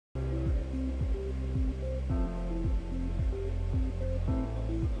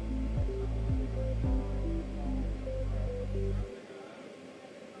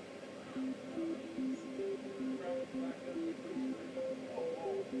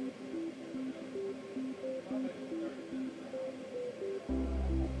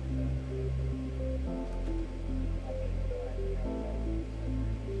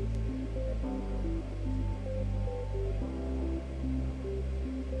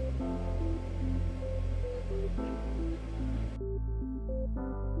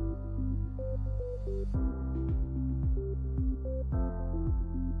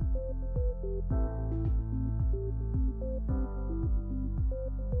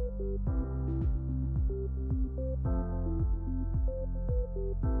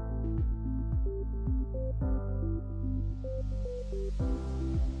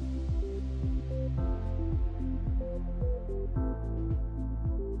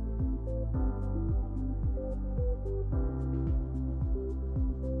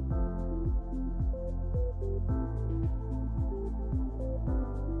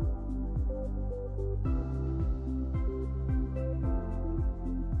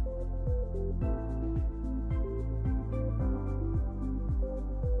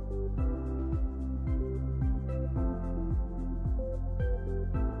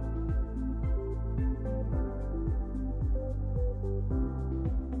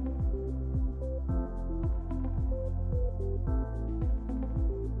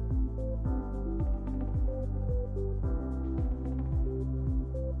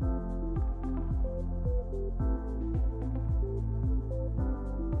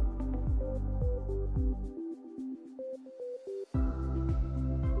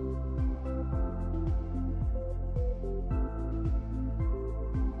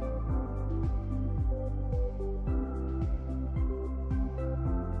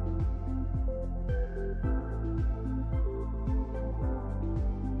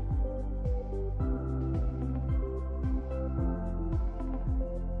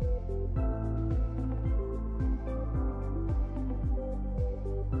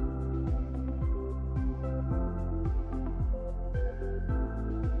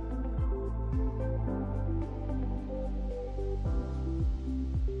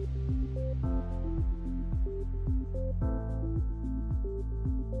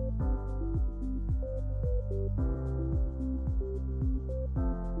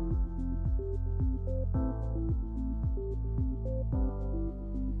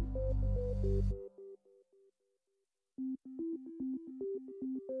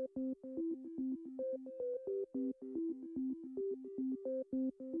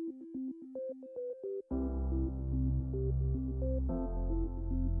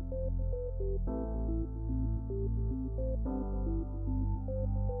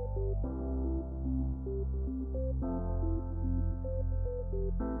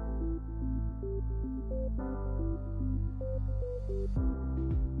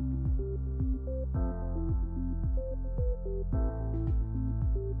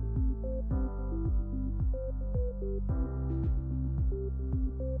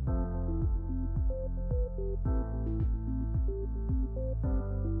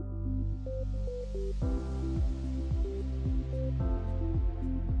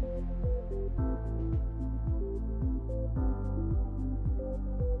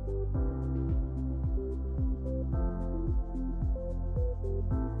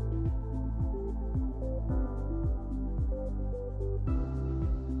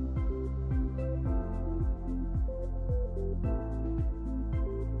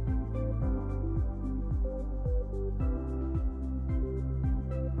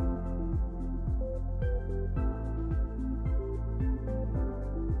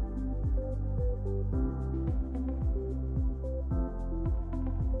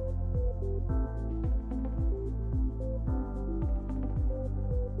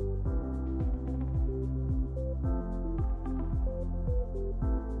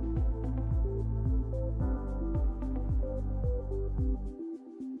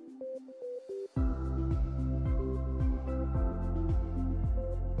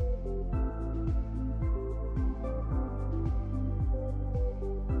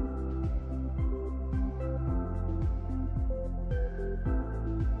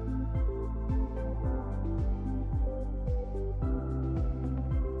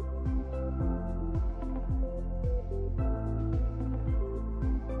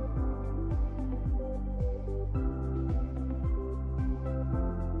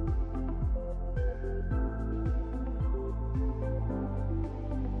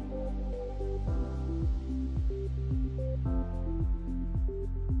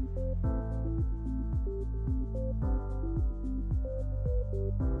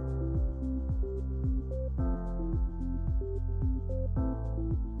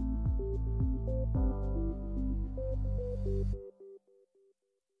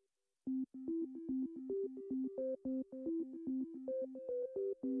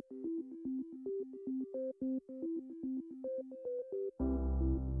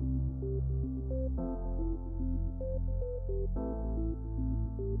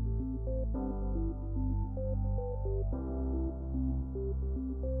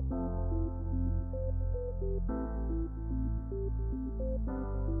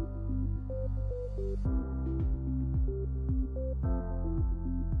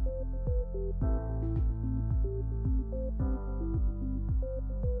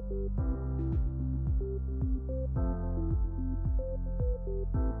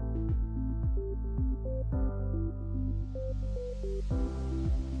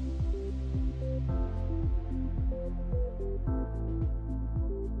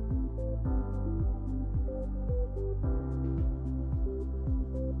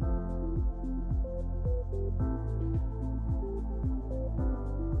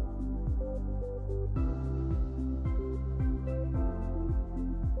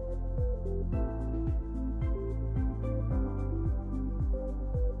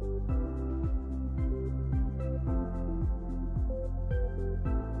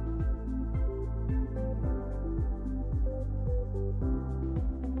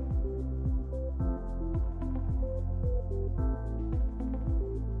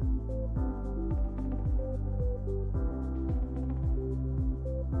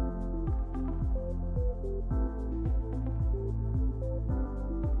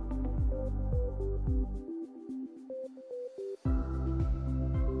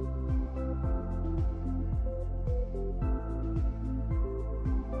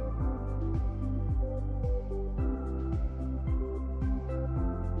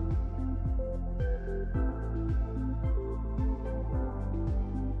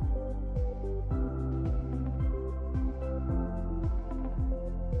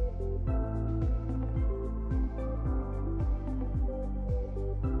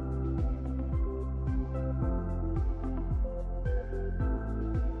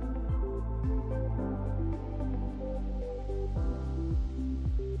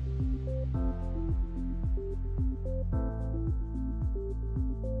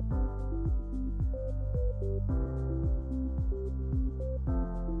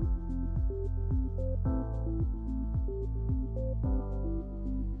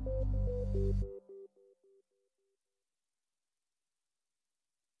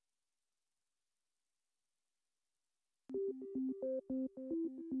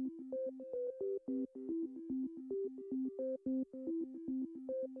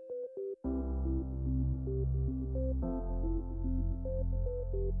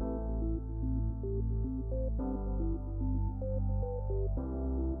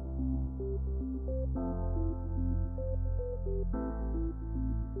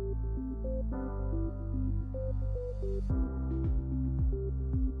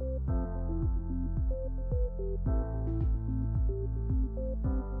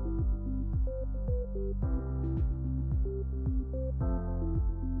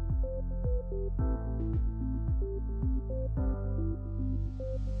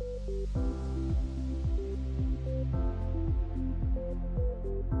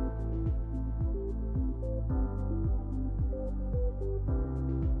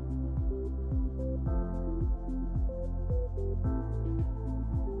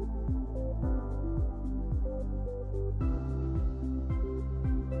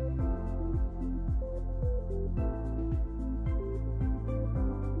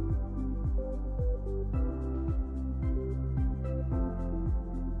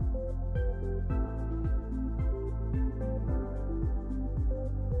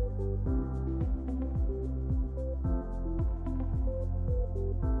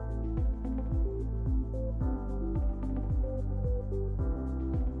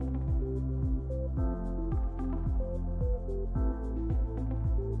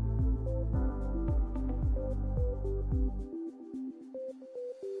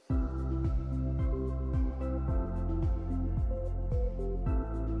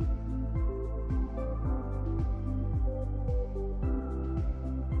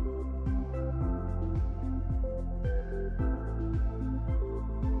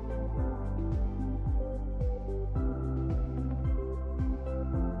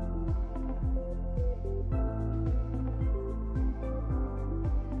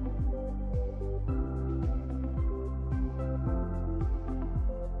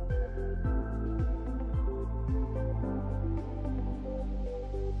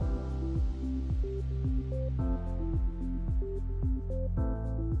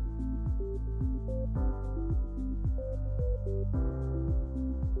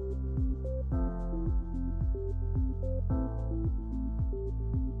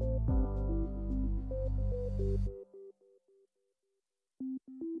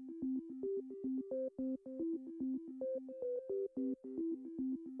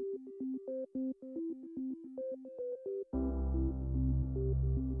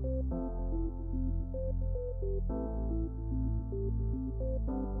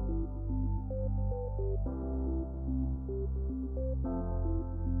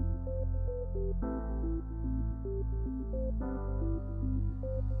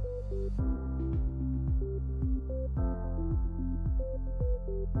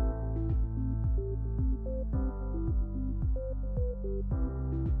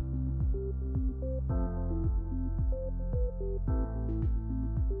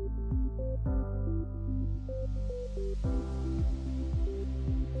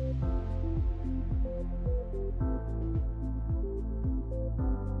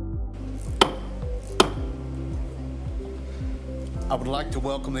I would like to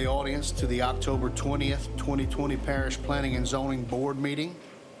welcome the audience to the October 20th, 2020 Parish Planning and Zoning Board meeting.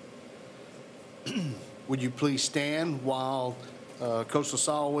 Would you please stand while Coastal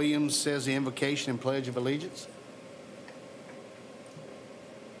Saul Williams says the invocation and Pledge of Allegiance?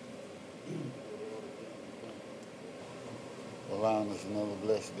 Allowing us another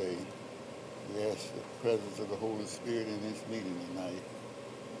blessed day. We ask the presence of the Holy Spirit in this meeting tonight.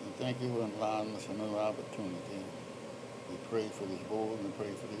 And thank you for allowing us another opportunity. We pray for this board and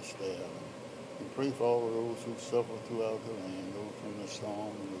pray for this staff. We pray for all of those who suffer throughout the land, those from the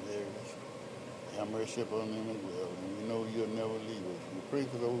storm and the various. Have mercy upon them as well. And we know you'll never leave us. We pray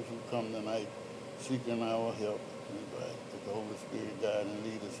for those who come tonight seeking our help and advice. That the Holy Spirit guide and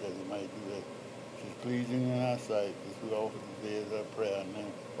lead us as He might do that. Which is pleasing in our sight. This we offer today as our prayer. In the name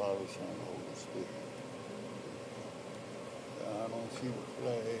of the Father, Son, and the Holy Spirit. I don't see the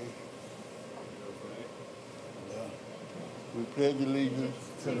flag. We pledge allegiance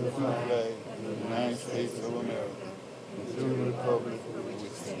to the flag of the United States of America and to the republic for which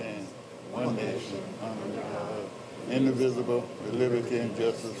it stands, one nation, under God, indivisible, with liberty and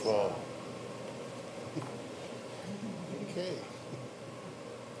justice for all. Okay.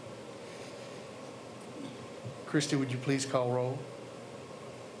 Christy, would you please call roll?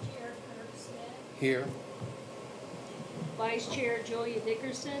 Chair Kirk Smith. Here. Vice Chair Julia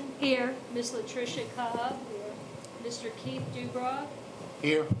Dickerson. Here. Ms. Latricia Cobb. Here. Mr. Keith Dubrow.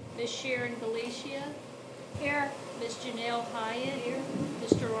 Here. Ms. Sharon Galicia. Here. Ms. Janelle Hyatt. Here.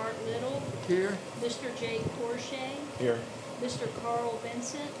 Mr. Art Little. Here. Mr. Jake Porsche. Here. Mr. Carl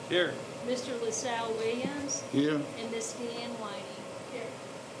Vincent. Here. Mr. LaSalle Williams. Here. And Ms. Deanne Whiting. Here.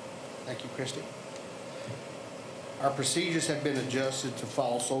 Thank you, Christie. Our procedures have been adjusted to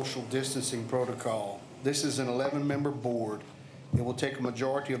follow social distancing protocol. This is an 11-member board. It will take a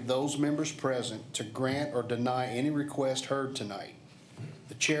majority of those members present to grant or deny any request heard tonight.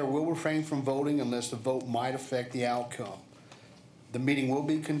 The chair will refrain from voting unless the vote might affect the outcome. The meeting will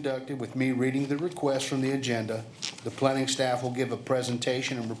be conducted with me reading the request from the agenda. The planning staff will give a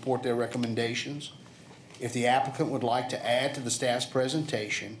presentation and report their recommendations. If the applicant would like to add to the staff's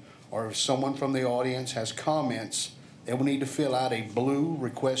presentation, or if someone from the audience has comments, they will need to fill out a blue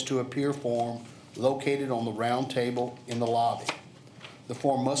request to appear form located on the round table in the lobby. The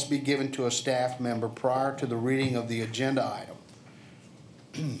form must be given to a staff member prior to the reading of the agenda item.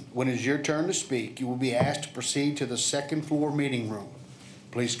 When it is your turn to speak, you will be asked to proceed to the second floor meeting room.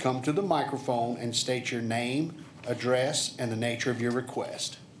 Please come to the microphone and state your name, address, and the nature of your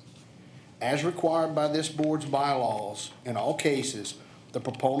request. As required by this board's bylaws, in all cases, the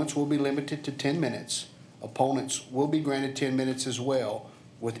proponents will be limited to 10 minutes. Opponents will be granted 10 minutes as well,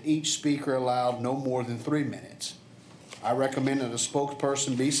 with each speaker allowed no more than 3 minutes. I recommend that a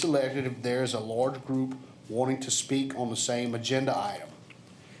spokesperson be selected if there is a large group wanting to speak on the same agenda item.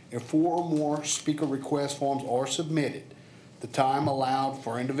 If 4 or more speaker request forms are submitted, the time allowed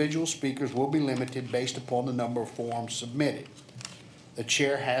for individual speakers will be limited based upon the number of forms submitted. The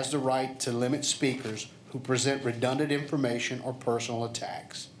chair has the right to limit speakers who present redundant information or personal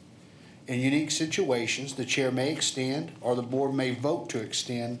attacks. In unique situations, the chair may extend or the board may vote to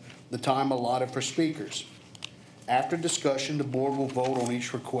extend the time allotted for speakers. After discussion, the board will vote on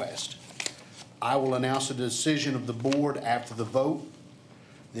each request. I will announce the decision of the board after the vote.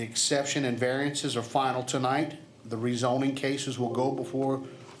 The exception and variances are final tonight. The rezoning cases will go before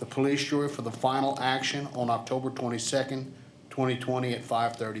the police jury for the final action on October 22nd, 2020 at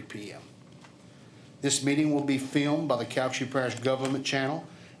 5:30 p.m. This meeting will be filmed by the Calcasieu Parish Government Channel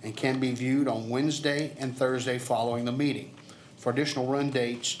and can be viewed on Wednesday and Thursday following the meeting. For additional run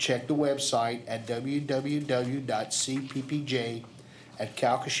dates, check the website at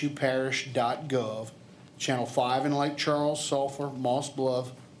www.cppj@calcasieuParish.gov. Channel 5 in Lake Charles, Sulphur, Moss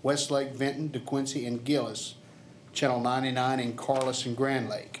Bluff, Westlake, Vinton, DeQuincy, and Gillis. Channel 99 in Carlos and Grand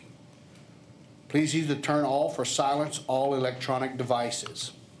Lake. Please either turn off or silence all electronic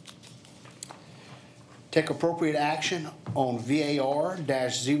devices. Take appropriate action on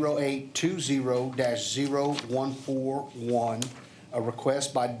VAR-0820-0141, a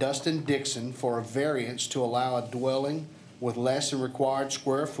request by Dustin Dixon for a variance to allow a dwelling with less than required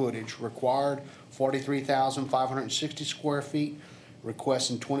square footage, required 43,560 square feet,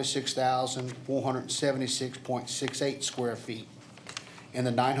 requesting 26,476.68 square feet in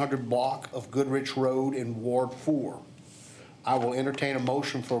the 900 block of Goodrich Road in Ward 4. I will entertain a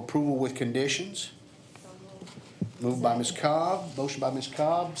motion for approval with conditions. Moved by Ms. Cobb, motion by Ms.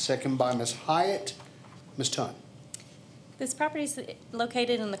 Cobb, second by Ms. Hyatt. Ms. Tunn. This property is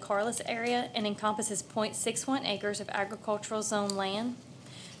located in the Carlos area and encompasses .61 acres of agricultural zone land.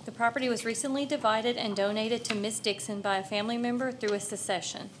 The property was recently divided and donated to Ms. Dixon by a family member through a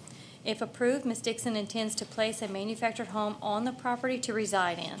succession. If approved, Ms. Dixon intends to place a manufactured home on the property to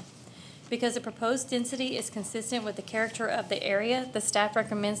reside in. Because the proposed density is consistent with the character of the area, the staff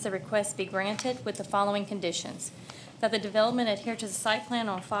recommends the request be granted with the following conditions: that the development adhere to the site plan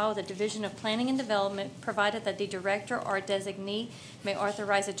on file with the Division of Planning and Development, provided that the director or designee may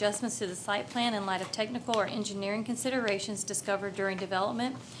authorize adjustments to the site plan in light of technical or engineering considerations discovered during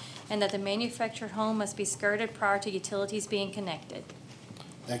development, and that the manufactured home must be skirted prior to utilities being connected.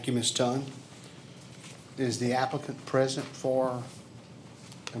 Thank you, Ms. Tunn. Is the applicant present for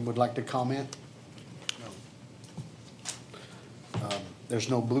and would like to comment? No. There's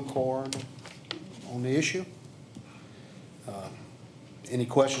no blue card on the issue. Any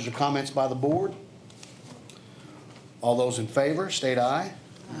questions or comments by the board? All those in favor, state aye.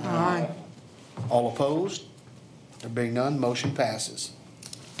 Aye. All opposed? There being none, motion passes.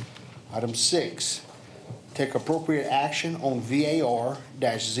 Item 6, take appropriate action on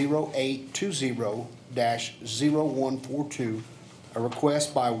VAR-0820-0142, a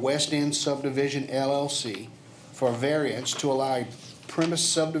request by West End Subdivision LLC for a variance to allow premise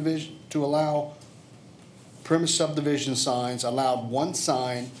subdivision signs, allowed 1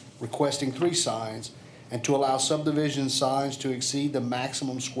 sign, requesting 3 signs, and to allow subdivision signs to exceed the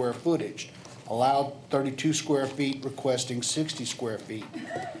maximum square footage, allowed 32 square feet, requesting 60 square feet,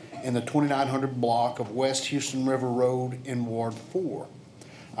 in the 2900 block of West Houston River Road in Ward 4.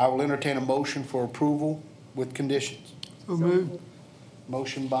 I will entertain a motion for approval with conditions. So moved.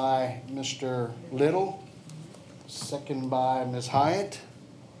 Motion by Mr. Little, second by Ms. Hyatt.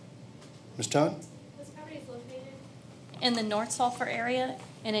 Ms. Dunn? This property is located in the North Sulphur area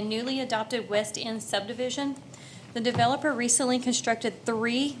in a newly adopted West End subdivision. The developer recently constructed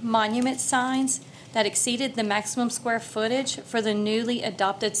 3 monument signs that exceeded the maximum square footage for the newly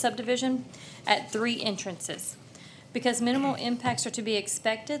adopted subdivision at 3 entrances. Because minimal impacts are to be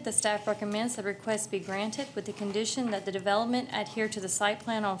expected, the staff recommends the request be granted with the condition that the development adhere to the site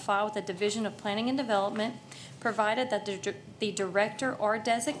plan on file with the Division of Planning and Development, provided that the director or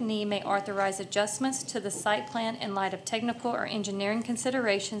designee may authorize adjustments to the site plan in light of technical or engineering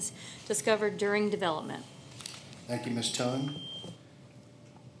considerations discovered during development. Thank you, Ms. Dunn.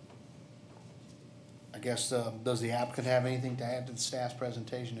 I guess, does the applicant have anything to add to the staff's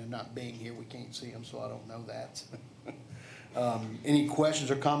presentation? And not being here, we can't see them, so I don't know that. Any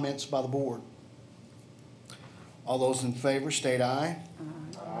questions or comments by the board? All those in favor state aye.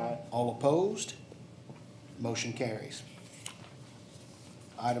 Aye. All opposed? Motion carries.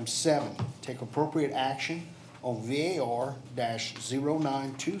 Item 7, take appropriate action on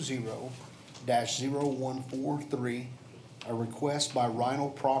VAR-0920-0143, a request by Rhino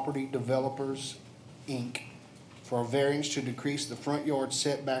Property Developers, Inc. for a variance to decrease the front yard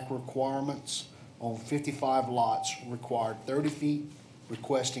setback requirements on 55 lots, required 30 feet,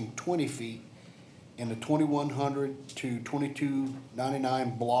 requesting 20 feet, in the 2100 to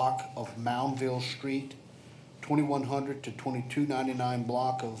 2299 block of Moundville Street, 2100 to 2299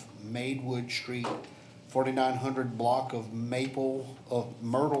 block of Maidwood Street, 4900 block of Myrtle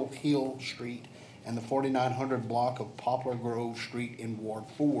Hill Street, and the 4900 block of Poplar Grove Street in Ward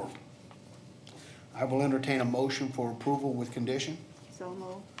 4. I will entertain a motion for approval with condition. So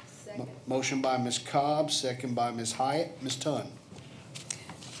moved. Second. Motion by Ms. Cobb, second by Ms. Hyatt. Ms. Dunn?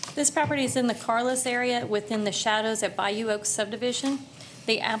 This property is in the Carlos area within the Shadows at Bayou Oaks subdivision.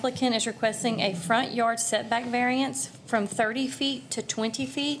 The applicant is requesting a front yard setback variance from 30 feet to 20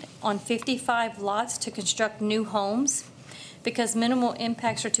 feet on 55 lots to construct new homes. Because minimal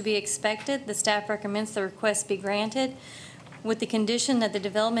impacts are to be expected, the staff recommends the request be granted with the condition that the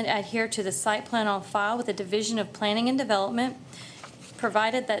development adhere to the site plan on file with the Division of Planning and Development,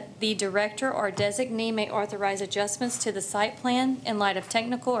 provided that the director or designee may authorize adjustments to the site plan in light of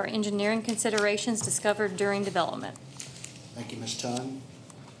technical or engineering considerations discovered during development. Thank you, Ms. Dunn.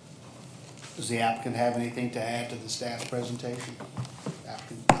 Does the applicant have anything to add to the staff's presentation?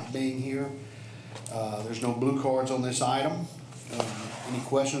 Applicant not being here. There's no blue cards on this item. Any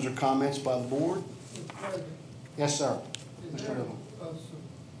questions or comments by the board? Yes, sir. Mr. Little.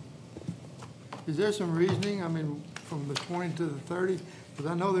 Is there some reasoning, I mean, from the 20 to the 30? Because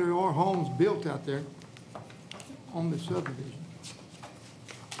I know there are homes built out there on the subdivision.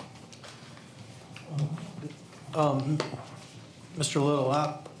 Mr. Little,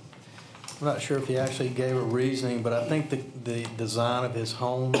 I'm not sure if he actually gave a reasoning, but I think the design of his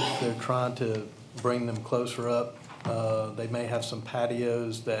home, they're trying to bring them closer up. They may have some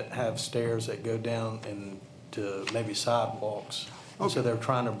patios that have stairs that go down and to maybe sidewalks. Okay. So they're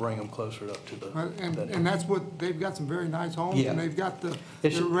trying to bring them closer up to the. And that's what, they've got some very nice homes. Yeah. And they've got It's-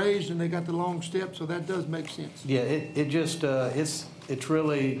 they're raised and they got the long steps, so that does make sense. Yeah, it just, it's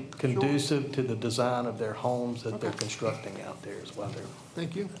really conducive to the design of their homes that they're Okay. constructing out there is why they're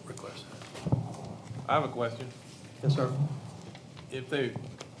Thank you. requesting. I have a question. Yes, sir. If they,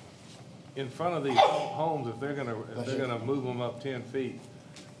 in front of these homes, if they're gonna move them up 10 feet,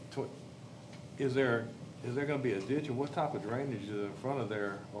 is there gonna be a ditch, or what type of drainage is in front of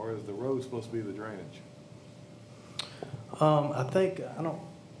there, or is the road supposed to be the drainage? I think,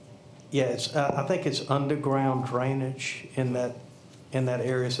 I think it's underground drainage in that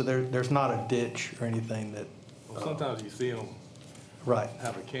area, so there's not a ditch or anything that. Well, sometimes you see them Right.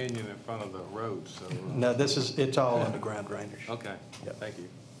 have a canyon in front of the road, so. No, it's all underground drainage. Okay, Yep. thank you.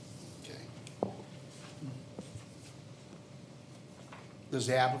 Okay. Does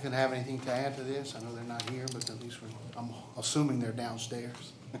the applicant have anything to add to this? I know they're not here, but at least I'm assuming they're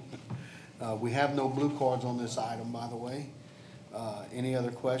downstairs. We have no blue cards on this item, by the way. Any other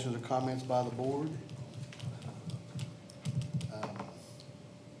questions or comments by the board?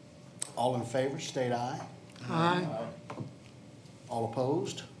 All in favor, state aye. Aye. All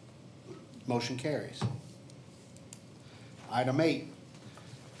opposed? Motion carries. Item 8,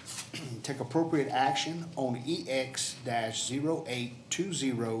 take appropriate action on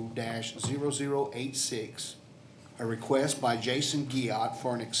EX-0820-0086, a request by Jason Giat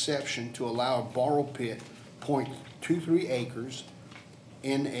for an exception to allow a borrow pit .23 acres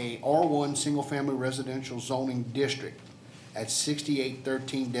in a R1 single-family residential zoning district at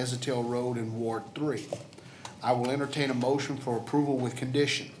 6813 Desatel Road in Ward 3. I will entertain a motion for approval with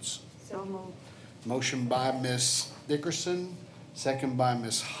conditions. So moved. Motion by Ms. Dickerson, second by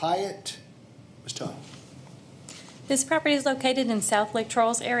Ms. Hyatt. Ms. Tunn. This property is located in South Lake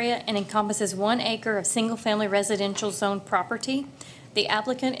Charles area and encompasses 1 acre of single-family residential zone property. The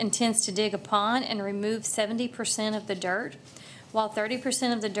applicant intends to dig a pond and remove 70% of the dirt, while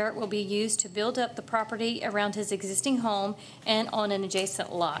 30% of the dirt will be used to build up the property around his existing home and on an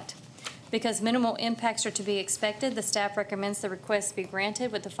adjacent lot. Because minimal impacts are to be expected, the staff recommends the request be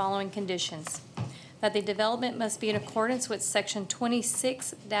granted with the following conditions: that the development must be in accordance with Section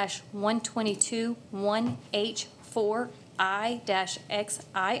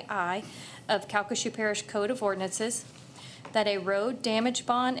 26-122-1H4I-XII of Calcasieu Parish Code of Ordinances, that a road damage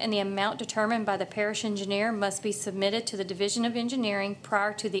bond and the amount determined by the parish engineer must be submitted to the Division of Engineering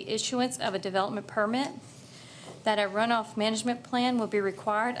prior to the issuance of a development permit, that a runoff management plan will be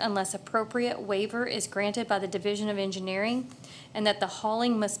required unless appropriate waiver is granted by the Division of Engineering, and that the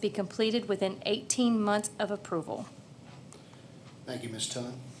hauling must be completed within 18 months of approval. Thank you, Ms.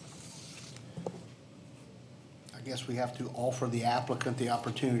 Tunn. I guess we have to offer the applicant the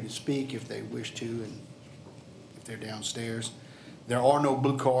opportunity to speak if they wish to, and if they're downstairs. There are no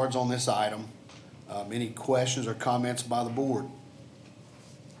blue cards on this item. Any questions or comments by the board?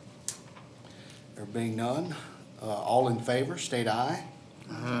 There being none, all in favor, state aye.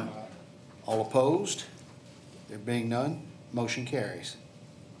 Aye. All opposed? There being none, motion carries.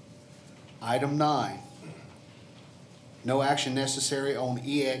 Item 9, no action necessary on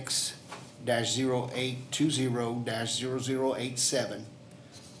EX-0820-0087.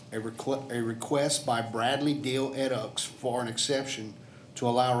 A request by Bradley Deal Edux for an exception to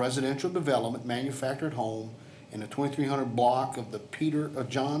allow residential development manufactured home in the 2300 block of the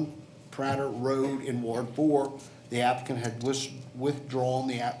John Prater Road in Ward 4. The applicant had withdrawn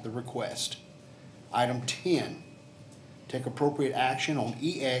the request. Item 10, take appropriate action on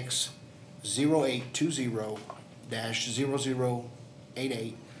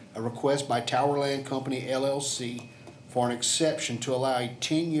EX-0820-0088, a request by Towerland Company LLC for an exception to allow a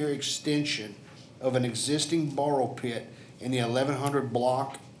 10-year extension of an existing borrow pit in the 1100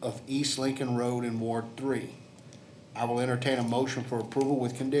 block of East Lincoln Road in Ward 3. I will entertain a motion for approval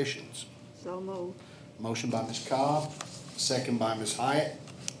with conditions. So moved. Motion by Ms. Cobb, second by Ms. Hyatt.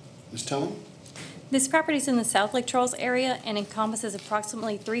 Ms. Tunn? This property is in the South Lake Charles area and encompasses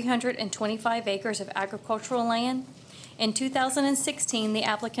approximately 325 acres of agricultural land. In 2016, the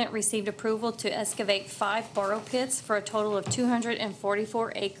applicant received approval to excavate 5 borrow pits for a total of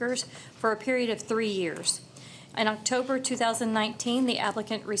 244 acres for a period of 3 years. In October 2019, the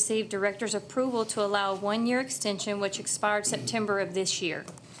applicant received director's approval to allow a 1-year extension, which expired September of this year.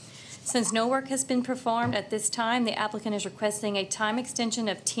 Since no work has been performed at this time, the applicant is requesting a time extension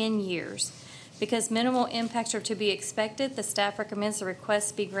of 10 years. Because minimal impacts are to be expected, the staff recommends the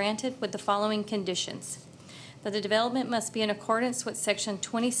request be granted with the following conditions: that the development must be in accordance with Section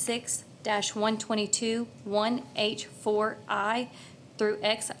 26-122-1H4I through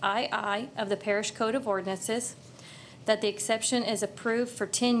XII of the Parish Code of Ordinances, that the exception is approved for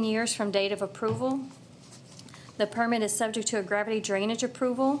 10 years from date of approval, the permit is subject to a gravity drainage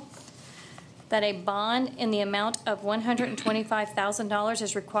approval, that a bond in the amount of $125,000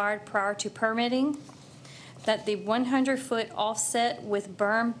 is required prior to permitting, that the 100-foot offset with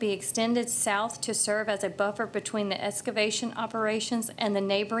berm be extended south to serve as a buffer between the excavation operations and the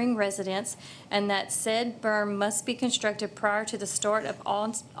neighboring residents, and that said berm must be constructed prior to the start of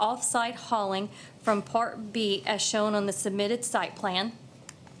off-site hauling from Part B as shown on the submitted site plan,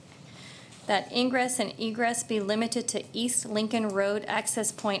 that ingress and egress be limited to East Lincoln Road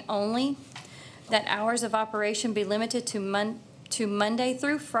access point only, that hours of operation be limited to Monday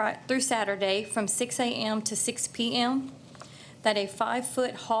through Saturday from 6 a.m. to 6 p.m., that a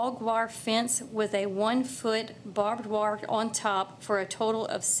 5-foot hog wire fence with a 1-foot barbed wire on top for a total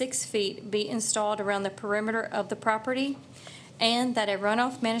of 6 feet be installed around the perimeter of the property, and that a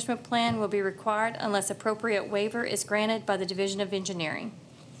runoff management plan will be required unless appropriate waiver is granted by the Division of Engineering.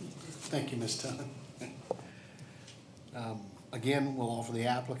 Thank you, Ms. Tunn. Again, we'll offer the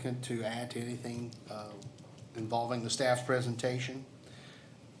applicant to add to anything involving the staff's presentation.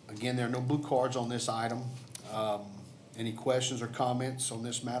 Again, there are no blue cards on this item. Any questions or comments on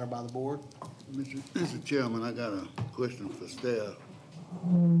this matter by the board? Mr. Chairman, I got a question for staff.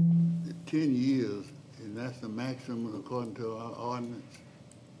 10 years, and that's the maximum according to our ordinance,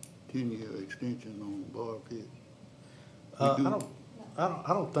 10-year extension on bar pits?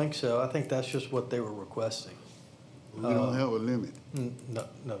 I don't think so. I think that's just what they were requesting. We don't have a limit.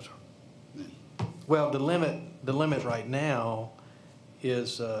 No, sir. Well, the limit right now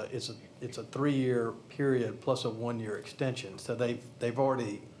is, it's a it's a 3-year period plus a 1-year extension. So they've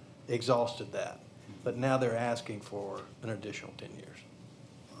already exhausted that. But now they're asking for an additional 10 years.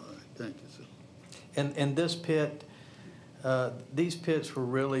 All right, thank you, sir. And this pit, these pits were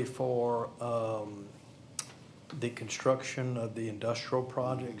really for the construction of the industrial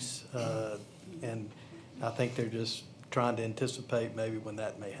projects. And I think they're just trying to anticipate maybe when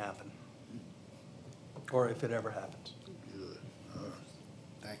that may happen, or if it ever happens. Good, all right.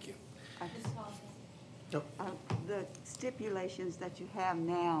 Thank you. Yep. The stipulations that you have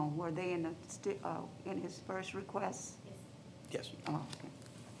now, were they in in his first request? Yes. Oh, okay.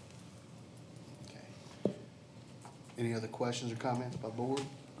 Okay. Any other questions or comments by board?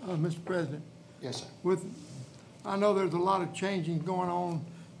 Mr. President, Yes, sir. I know there's a lot of changing going on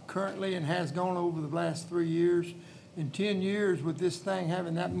currently and has gone over the last 3 years. In 10 years, with this thing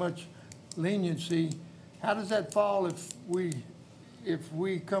having that much leniency, how does that fall if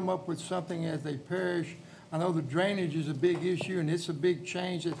we come up with something as a parish? I know the drainage is a big issue and it's a big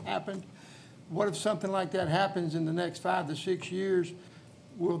change that's happened. What if something like that happens in the next 5 to 6 years?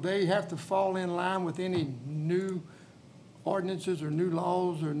 Will they have to fall in line with any new ordinances or new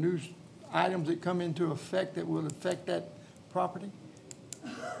laws or new items that come into effect that will affect that property?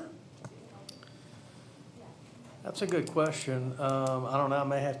 That's a good question. I don't know, I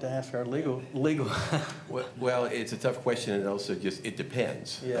may have to ask our legal. Well, it's a tough question, and also just, it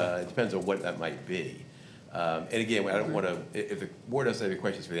depends. Yeah. It depends on what that might be. And again, I don't want to, if the board doesn't have any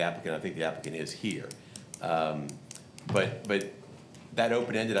questions for the applicant, I think the applicant is here. But that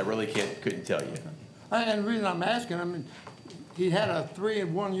open-ended, I really couldn't tell you. And the reason I'm asking, I mean, he had a 3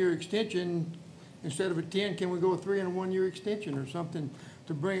 and 1 year extension instead of a 10. Can we go a 3 and a 1 year extension or something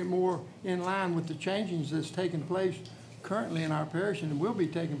to bring it more in line with the changes that's taking place currently in our parish and will be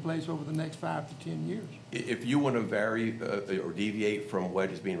taking place over the next 5 to 10 years? If you want to vary or deviate from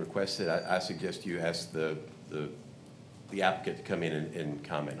what is being requested, I suggest you ask the applicant to come in and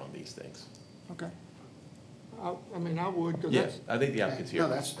comment on these things. Okay. I mean, I would, because Yes, I think the applicant's here. No,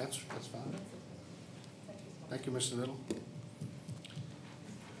 that's fine. Thank you, Mr. Little.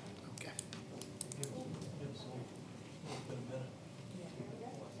 Okay.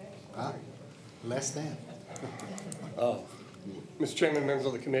 Less than. Mr. Chairman, members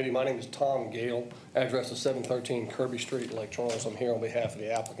of the committee, my name is Tom Gale. Address is 713 Kirby Street, Lake Charles. I'm here on behalf of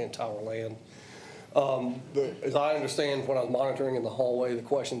the applicant, Tower Land. As I understand, when I was monitoring in the hallway, the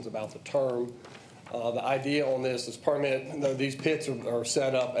questions about the term, the idea on this is permit, these pits are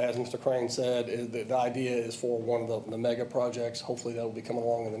set up, as Mr. Crane said, the idea is for one of the mega projects. Hopefully that will be coming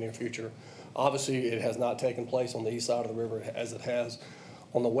along in the near future. Obviously, it has not taken place on the east side of the river as it has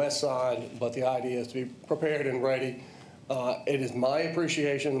on the west side, but the idea is to be prepared and ready. It is my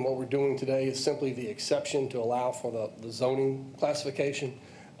appreciation, and what we're doing today is simply the exception to allow for the zoning classification.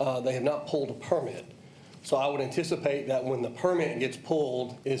 They have not pulled a permit. So I would anticipate that when the permit gets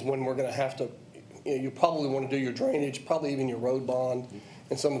pulled is when we're gonna have to, you probably wanna do your drainage, probably even your road bond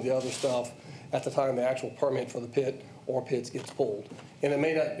and some of the other stuff at the time the actual permit for the pit or pits gets pulled. And it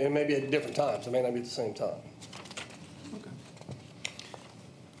may be at different times, it may not be at the same time.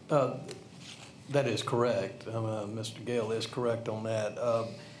 That is correct. Mr. Gale is correct on that.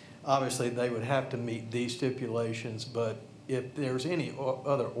 Obviously, they would have to meet these stipulations, but if there's any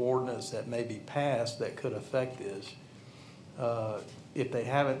other ordinance that may be passed that could affect this, if they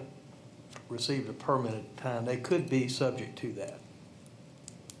haven't received a permit at the time, they could be subject to that.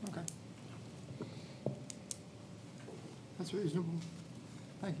 Okay. That's reasonable.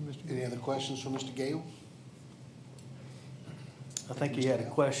 Thank you, Mr. Any other questions for Mr. Gale? I think he had a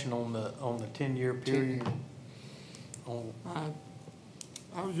question on the 10-year period.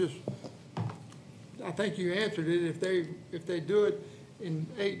 I was just, I think you answered it. If they do it in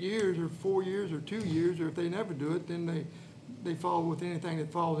 8 years or 4 years or 2 years, or if they never do it, then they fall with anything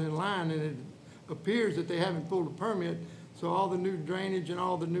that falls in line, and it appears that they haven't pulled a permit. So all the new drainage and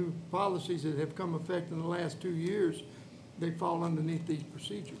all the new policies that have come effect in the last 2 years, they fall underneath these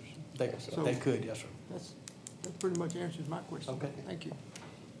procedures. They could, yes, sir. That pretty much answers my question. Okay. Thank you.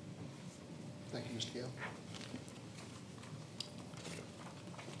 Thank you, Mr. Gale.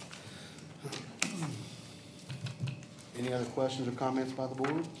 Any other questions or comments by the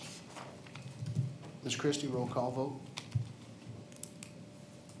board? Ms. Christie, roll call vote.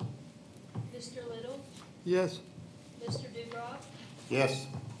 Mr. Little, Yes. Mr. Dubrow, Yes.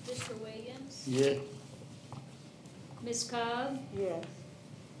 Mr. Williams, Yeah, Ms. Cobb, Yes.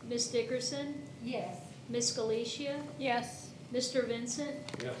 Ms. Dickerson, Yes. Ms. Galicia, Yes. Mr. Vincent,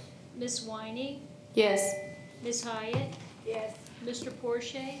 Yes. Ms. Winey, Yes. Ms. Hyatt, Yes. Mr.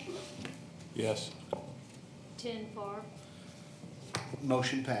 Porsche, Yes. 10 for.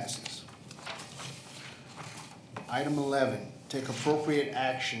 Motion passes. Item 11, take appropriate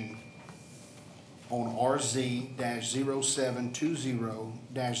action on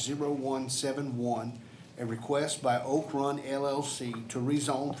RZ-0720-0171, a request by Oak Run LLC to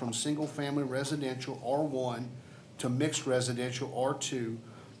rezone from single-family residential R1 to mixed residential R2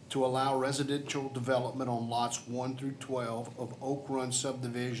 to allow residential development on lots 1 through 12 of Oak Run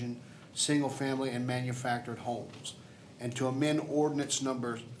subdivision, single-family and manufactured homes, and to amend ordinance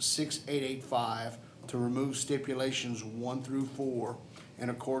number 6885 to remove stipulations 1 through 4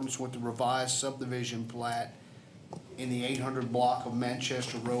 in accordance with the revised subdivision plat in the 800 block of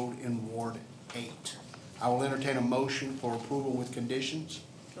Manchester Road in Ward 8. I will entertain a motion for approval with conditions.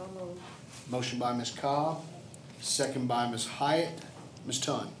 So moved. Motion by Ms. Cobb, second by Ms. Hyatt. Ms.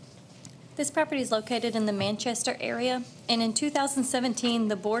 Tunn. This property is located in the Manchester area, and in 2017,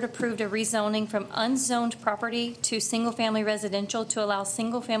 the board approved a rezoning from unzoned property to single-family residential to allow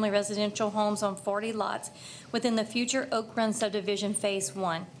single-family residential homes on 40 lots within the future Oak Run subdivision Phase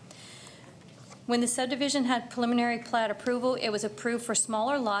 1. When the subdivision had preliminary plat approval, it was approved for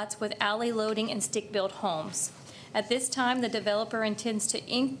smaller lots with alley loading and stick-built homes. At this time, the developer intends to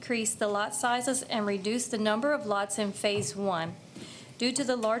increase the lot sizes and reduce the number of lots in Phase 1. Due to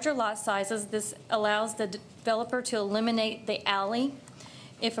the larger lot sizes, this allows the developer to eliminate the alley.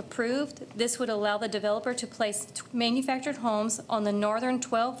 If approved, this would allow the developer to place manufactured homes on the northern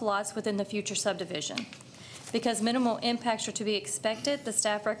 12 lots within the future subdivision. Because minimal impacts are to be expected, the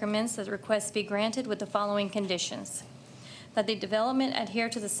staff recommends that the request be granted with the following conditions: that the development adhere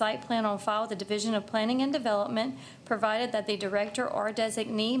to the site plan on file with the Division of Planning and Development, provided that the director or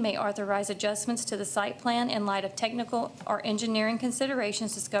designee may authorize adjustments to the site plan in light of technical or engineering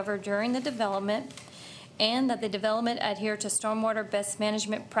considerations discovered during the development, and that the development adhere to stormwater best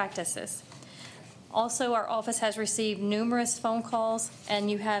management practices. Also, our office has received numerous phone calls,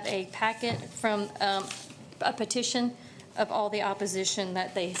 and you have a packet from a petition of all the opposition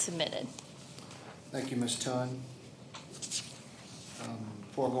that they submitted. Thank you, Ms. Tunn.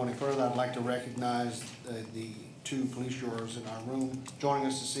 Before going any further, I'd like to recognize the two police jurors in our room joining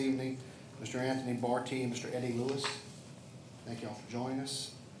us this evening, Mr. Anthony Barty and Mr. Eddie Lewis. Thank you all for joining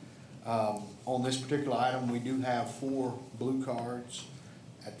us. On this particular item, we do have 4 blue cards.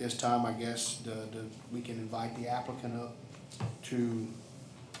 At this time, I guess we can invite the applicant up to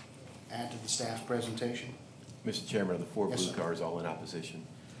add to the staff's presentation. Mr. Chairman, are the 4 Yes, blue sir. cards all in opposition?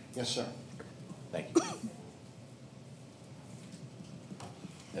 Yes, sir. Thank you.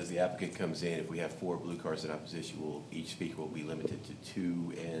 As the applicant comes in, if we have 4 blue cards in opposition, each speaker will be limited to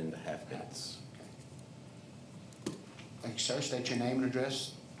 2.5 minutes. Thank you, sir. State your name and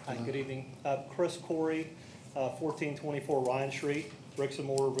address. Hi, good evening. Chris Corey, 1424 Ryan Street, Bricks and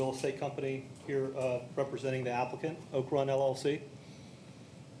Mortar Real Estate Company, here representing the applicant, Oak Run LLC.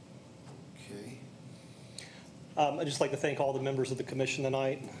 Okay. I'd just like to thank all the members of the commission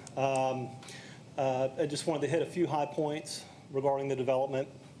tonight. I just wanted to hit a few high points regarding the development.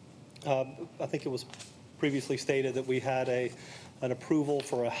 I think it was previously stated that we had an approval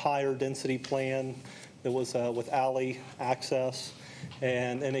for a higher density plan that was with alley access.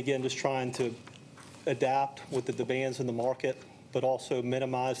 And again, just trying to adapt with the demands in the market, but also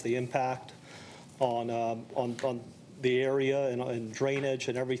minimize the impact on the area and drainage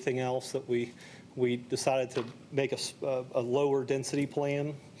and everything else that we decided to make a lower density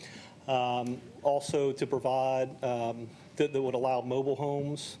plan. Also to provide that would allow mobile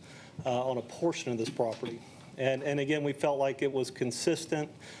homes on a portion of this property. And again, we felt like it was consistent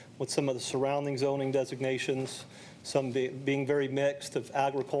with some of the surrounding zoning designations, some being very mixed of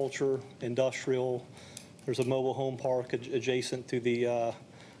agriculture, industrial. There's a mobile home park adjacent to the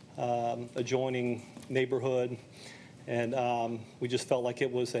adjoining neighborhood. And we just felt like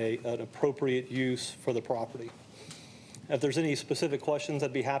it was an appropriate use for the property. If there's any specific questions,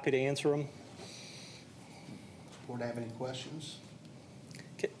 I'd be happy to answer them. Board have any questions?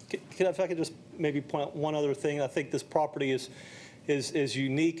 If I could just maybe point out one other thing. I think this property is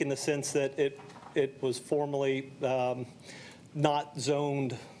unique in the sense that it was formerly not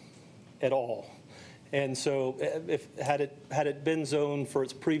zoned at all. And so had it been zoned for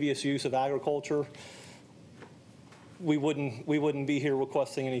its previous use of agriculture, we wouldn't be here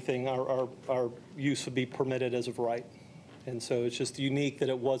requesting anything. Our use would be permitted as of right. And so it's just unique that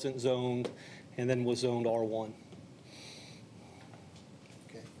it wasn't zoned and then was zoned R1.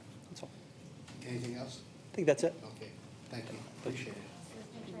 Okay. That's all. Anything else? I think that's it. Okay. Thank you. Appreciate it.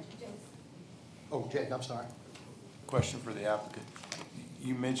 Oh, Jake, I'm sorry. Question for the applicant.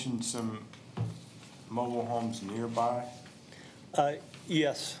 You mentioned some mobile homes nearby.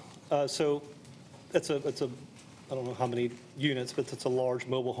 Yes. So it's a I don't know how many units, but it's a large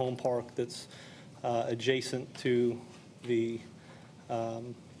mobile home park that's adjacent to the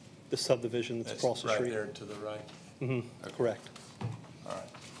subdivision that's across the Right street. there to the right? Mhm, Okay. correct. All right.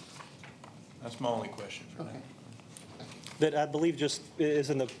 That's my only question for now. That I believe just is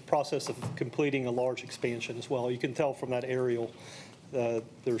in the process of completing a large expansion as well. You can tell from that aerial,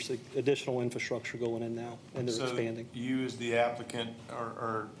 there's additional infrastructure going in now, and they're expanding. So you as the applicant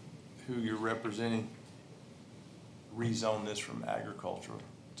or who you're representing rezone this from agricultural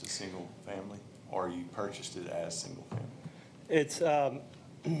to single family, or you purchased it as single family? It's,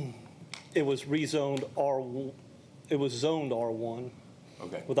 it was rezoned it was zoned R1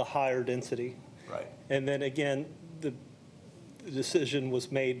 Okay, with a higher density. right. And then again, the decision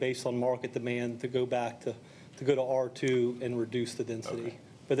was made based on market demand to go back to go to R2 and reduce the density, Okay.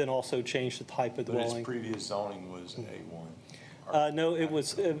 but then also change the type of But its dwelling. previous zoning was A1? No, it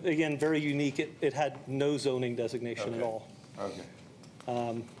was, again, very unique. It had no zoning designation at Okay. all.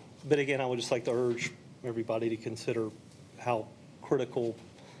 Okay. But again, I would just like to urge everybody to consider how critical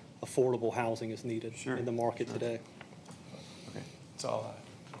affordable housing is needed Sure, in the market sure. today. Okay, that's all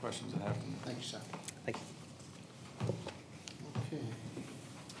questions I have. Thank you, sir. Thank you. Okay.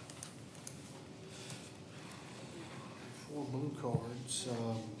 4 blue cards.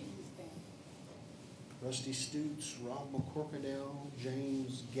 Rusty Stutes, Rob McCorkadell,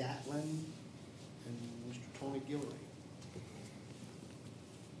 James Gatlin, and Mr. Tony Guillory.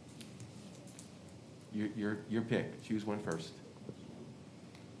 Your pick. Choose one first.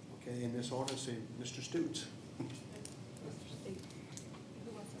 Okay, in this order, say Mr. Stutes.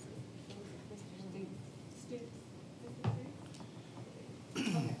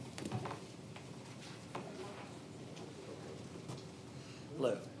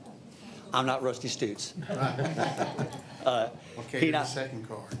 Hello. I'm not Rusty Stutes. Okay, He here's the not- second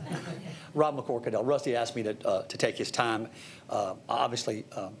card. Rob McCorkadell. Rusty asked me to take his time. Obviously,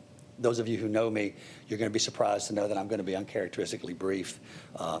 those of you who know me, you're going to be surprised to know that I'm going to be uncharacteristically brief,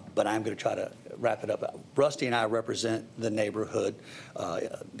 but I'm going to try to wrap it up. Rusty and I represent the neighborhood.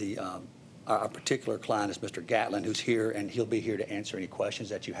 Our particular client is Mr. Gatlin, who's here, and he'll be here to answer any questions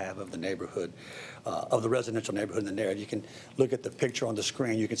that you have of the neighborhood, of the residential neighborhood in the area. You can look at the picture on the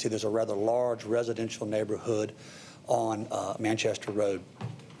screen. You can see there's a rather large residential neighborhood on Manchester Road.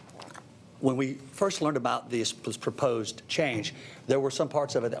 When we first learned about this proposed change, there were some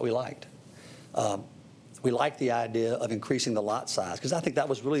parts of it that we liked. We liked the idea of increasing the lot size, because I think that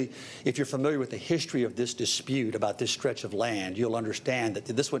was really, if you're familiar with the history of this dispute about this stretch of land, you'll understand that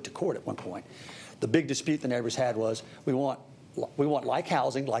this went to court at one point. The big dispute the neighbors had was, we want like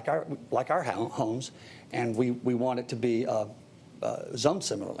housing, like our homes, and we want it to be zoned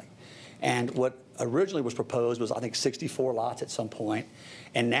similarly. And what originally was proposed was, I think, 64 lots at some point.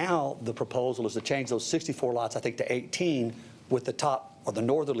 And now the proposal is to change those 64 lots, I think, to 18, with the top, or the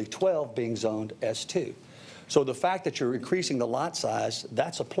northerly 12 being zoned S2. So the fact that you're increasing the lot size,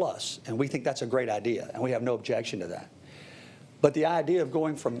 that's a plus. And we think that's a great idea, and we have no objection to that. But the idea of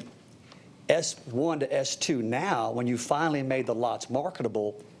going from S1 to S2 now, when you finally made the lots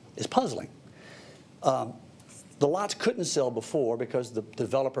marketable, is puzzling. The lots couldn't sell before because the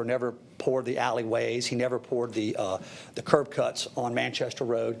developer never poured the alleyways. He never poured the curb cuts on Manchester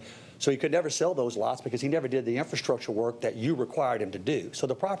Road. So he could never sell those lots because he never did the infrastructure work that you required him to do. So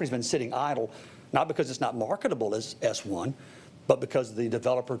the property's been sitting idle, not because it's not marketable as S1, but because the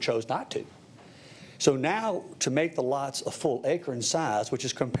developer chose not to. So now, to make the lots a full acre in size, which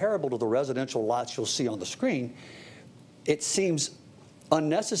is comparable to the residential lots you'll see on the screen, it seems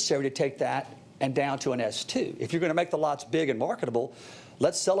unnecessary to take that and down to an S2. If you're going to make the lots big and marketable,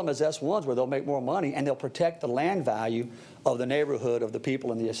 let's sell them as S1s where they'll make more money and they'll protect the land value of the neighborhood, of the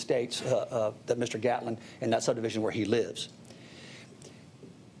people in the estates that Mr. Gatlin, in that subdivision where he lives.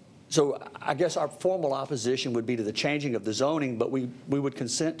 So I guess our formal opposition would be to the changing of the zoning, but we would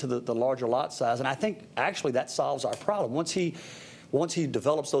consent to the larger lot size. And I think actually that solves our problem. Once he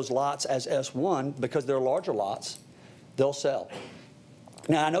develops those lots as S1, because they're larger lots, they'll sell.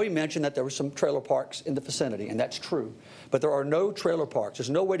 Now, I know he mentioned that there were some trailer parks in the vicinity, and that's true. But there are no trailer parks.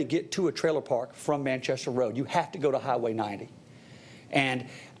 There's no way to get to a trailer park from Manchester Road. You have to go to Highway 90. And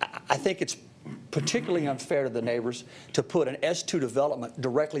I think it's particularly unfair to the neighbors to put an S2 development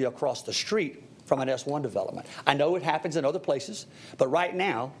directly across the street from an S1 development. I know it happens in other places, but right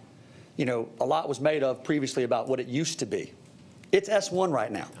now, you know, a lot was made of previously about what it used to be. It's S1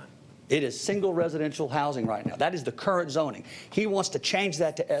 right now. It is single residential housing right now. That is the current zoning. He wants to change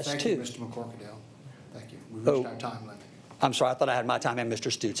that to S2. Thank you, Mr. McCorkadell. Thank you. We've reached our time limit. I'm sorry, I thought I had my time, and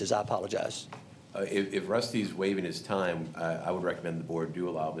Mr. Stutz's. I apologize. If Rusty's waiving his time, I would recommend the board do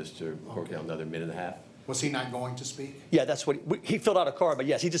allow Mr. McCorkadell another minute and a half. Was he not going to speak? Yeah, that's what, he filled out a card, but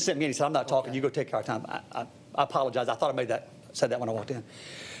yes, he just sent me and he said, I'm not talking, Okay. you go take our time. I apologize, I thought I said that when I walked in.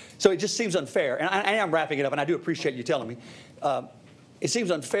 So it just seems unfair, and I am wrapping it up, and I do appreciate you telling me. It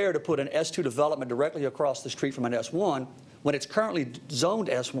seems unfair to put an S2 development directly across the street from an S1 when it's currently zoned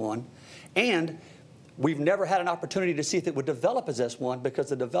S1, and we've never had an opportunity to see if it would develop as S1 because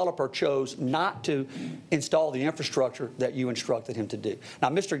the developer chose not to install the infrastructure that you instructed him to do. Now,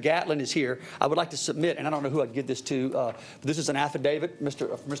 Mr. Gatlin is here. I would like to submit, and I don't know who I'd give this to. This is an affidavit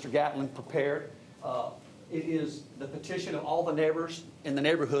Mr. Gatlin prepared. It is the petition of all the neighbors in the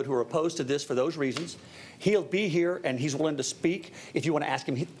neighborhood who are opposed to this for those reasons. He'll be here, and he's willing to speak if you want to ask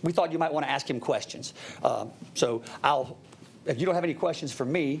him. We thought you might want to ask him questions. So if you don't have any questions for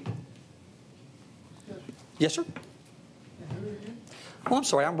me. Yes, sir? Oh, I'm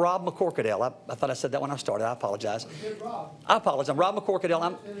sorry. I'm Rob McCorkadell. I thought I said that when I started. I apologize. I apologize. I'm Rob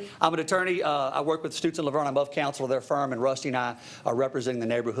McCorkadell. I'm an attorney. I work with Stutz and Laverne. I'm of counsel of their firm, and Rusty and I are representing the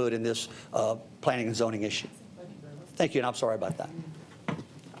neighborhood in this planning and zoning issue. Thank you, and I'm sorry about that.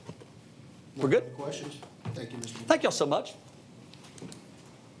 We're good? Questions? Thank you, Mr. Thank y'all so much.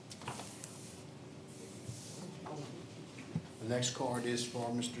 The next card is for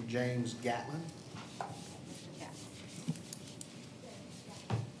Mr. James Gatlin.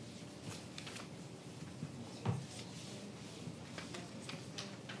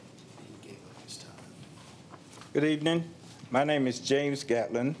 Good evening. My name is James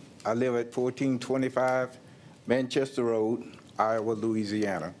Gatlin. I live at 1425 Manchester Road, Iowa,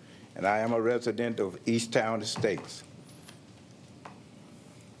 Louisiana, and I am a resident of Easttown Estates.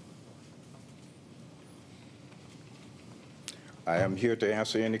 I am here to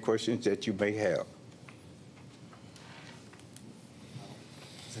answer any questions that you may have.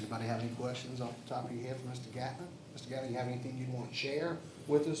 Does anybody have any questions off the top of your head for Mr. Gatlin? Mr. Gatlin, you have anything you'd want to share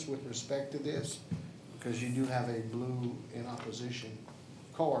with us with respect to this? Because you do have a blue in opposition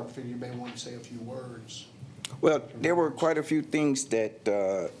card. Figure you may want to say a few words. Well, there were quite a few things that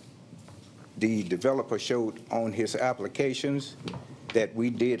the developer showed on his applications that we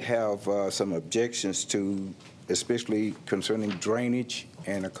did have some objections to, especially concerning drainage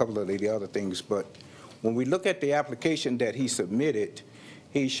and a couple of the other things. But when we look at the application that he submitted,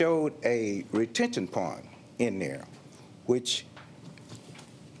 he showed a retention pond in there, which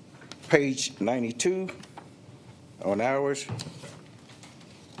page 92 on ours,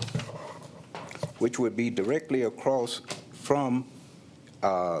 which would be directly across from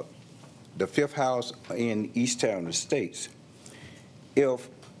the fifth house in Easttown Estates. If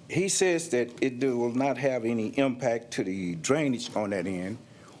he says that it will not have any impact to the drainage on that end,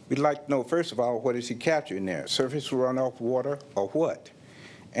 we'd like to know, first of all, what is he capturing there? Surface runoff water or what?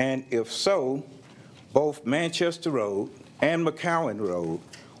 And if so, both Manchester Road and McCowan Road,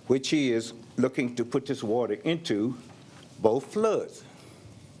 which he is looking to put this water into, both floods.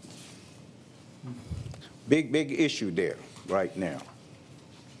 Big issue there right now.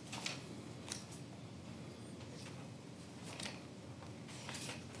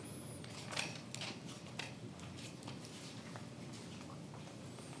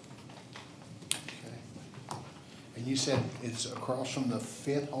 And you said it's across from the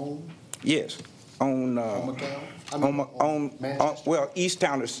fifth home? Yes, on Manchester? well,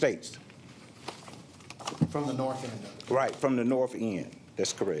 Easttown Estates. From the north end of it? Right, from the north end.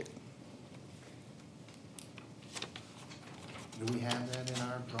 That's correct. Do we have that in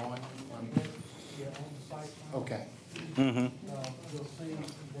our drawing? Yeah, on the site plan. Okay. Mm-hmm. You'll see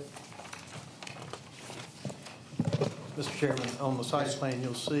that Mr. Chairman, on the site plan,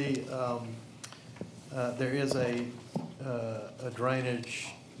 you'll see there is a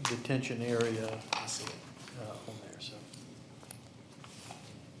drainage detention area on there, so.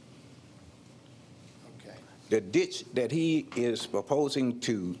 Okay. The ditch that he is proposing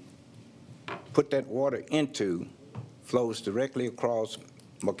to put that water into flows directly across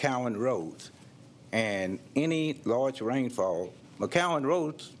McCowan Road. And any large rainfall, McCowan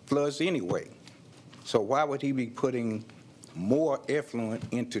Road floods anyway. So why would he be putting more effluent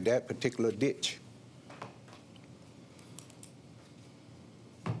into that particular ditch?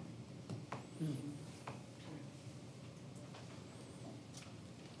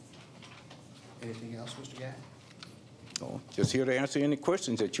 Anything else, Mr. Gatlin? Oh, just here to answer any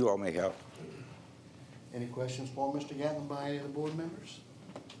questions that you all may have. Any questions for Mr. Gatlin by any of the board members?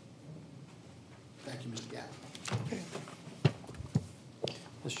 Thank you, Mr. Gatlin.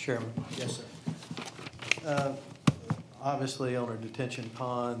 Mr. Chairman. Yes, sir. Obviously, on a detention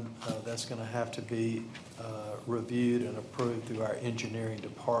pond, that's going to have to be reviewed and approved through our engineering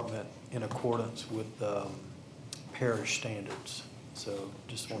department in accordance with parish standards. So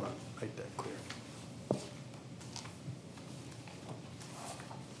just want to make that clear.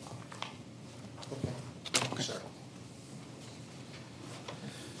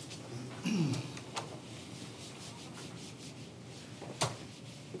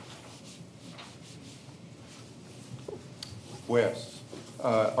 requests,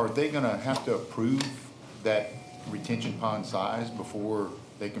 are they gonna have to approve that retention pond size before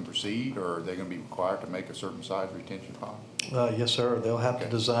they can proceed, or are they gonna be required to make a certain size retention pond? Yes, sir. They'll have to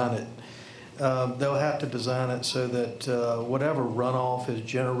Okay. design it. They'll have to design it so that whatever runoff is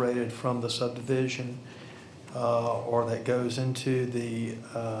generated from the subdivision or that goes into the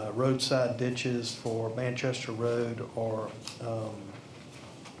roadside ditches for Manchester Road or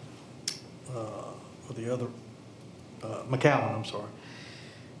the other, McAllen, I'm sorry.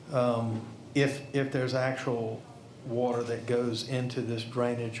 If there's actual water that goes into this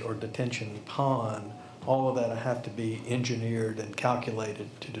drainage or detention pond, all of that will have to be engineered and calculated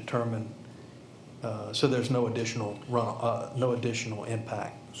to determine, so there's no additional no additional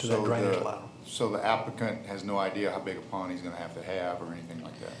impact to that drainage lateral. So the applicant has no idea how big a pond he's gonna have or anything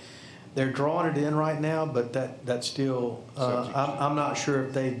like that? They're drawing it in right now, but that's still, I'm not sure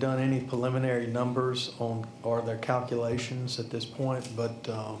if they've done any preliminary numbers on, or their calculations at this point, but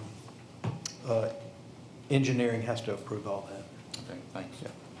engineering has to approve all that. Okay, thanks.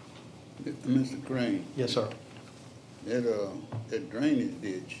 Mr. Crane, Yes, sir. that drainage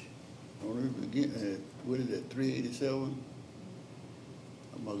ditch, what is that, 387?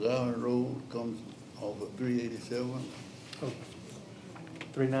 McGowan Road comes off of 387?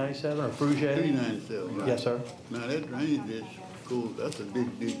 397 or Frugier? 397, right? Yes, sir. Now, that drainage ditch goes, that's a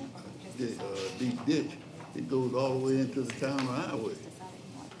big ditch. It goes all the way into the town highway.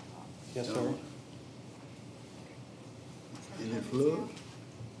 Yes, sir. And it floods?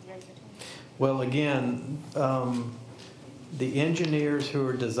 Well, again, the engineers who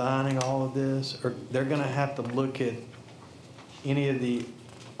are designing all of this, they're gonna have to look at any of the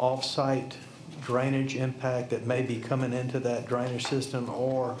off-site drainage impact that may be coming into that drainage system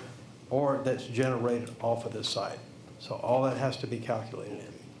or that's generated off of this site. So all that has to be calculated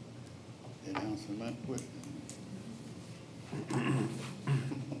in. That answers my question.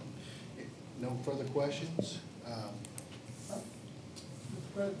 No further questions? Mr.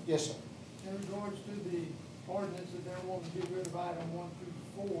 President, Yes, sir. in regards to the ordinance that they're wanting to get rid of item 1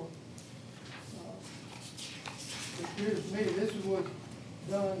 through 4, it appears to me this was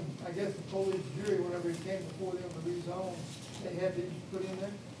done, I guess, the police jury, whenever it came before them to rezone, they had these put in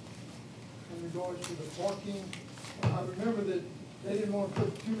there in regards to the parking. I remember that they didn't want to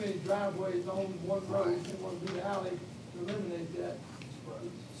put too many driveways on one road, they didn't want to do the alley to eliminate that.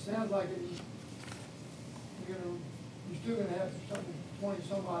 It sounds like you're still gonna have something, 20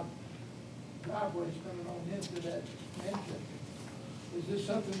 some odd driveways coming on into that Manchester. Is this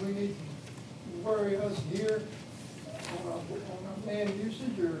something we need to worry us here on our land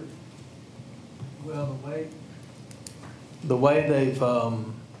usage, or? Well, the way they've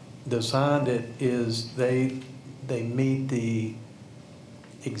designed it is they meet the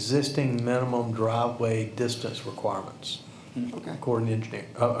existing minimum driveway distance requirements. Okay.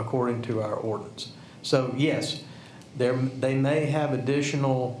 According to our ordinance. So yes, they may have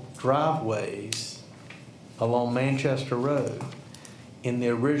additional driveways along Manchester Road. In the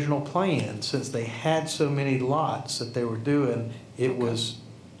original plan, since they had so many lots that they were doing, it was,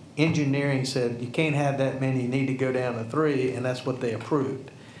 engineering said, you can't have that many, you need to go down to 3, and that's what they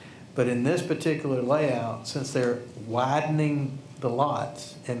approved. But in this particular layout, since they're widening the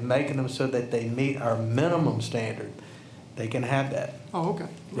lots and making them so that they meet our minimum standard, they can have that. Oh, okay,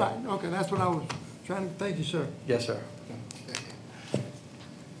 right, okay, that's what I was trying to, thank you, sir. Yes, sir.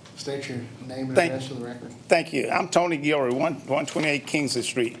 State your name and Thank- address for the record. Thank you. I'm Tony Gilroy, 128 Kingsley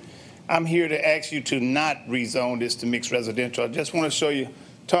Street. I'm here to ask you to not rezone this to mixed residential. I just want to show you,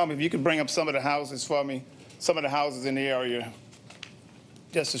 Tom, if you could bring up some of the houses for me, some of the houses in the area,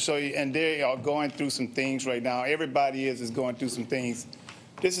 just to show you, and they are going through some things right now. Everybody is going through some things.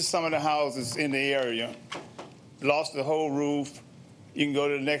 This is some of the houses in the area. Lost the whole roof. You can go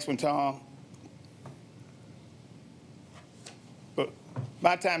to the next one, Tom. But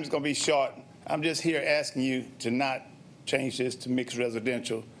my time is going to be short. I'm just here asking you to not change this to mixed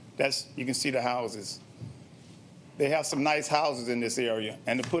residential. You can see the houses. They have some nice houses in this area,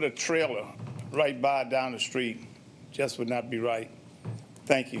 and to put a trailer right by down the street just would not be right.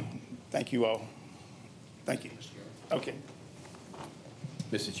 Thank you. Thank you all. Thank you. Okay.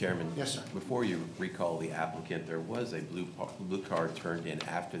 Mr. Chairman? Yes, sir. Before you recall the applicant, there was a blue card turned in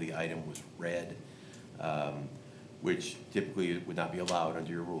after the item was read, which typically would not be allowed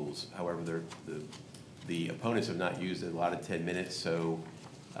under your rules. However, the opponents have not used a lot of 10 minutes, so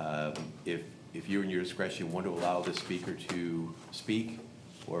if you in your discretion want to allow the speaker to speak,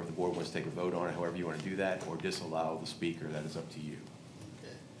 or if the board wants to take a vote on it, however you want to do that, or disallow the speaker, that is up to you.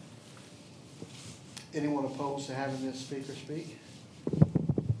 Okay. Anyone opposed to having this speaker speak?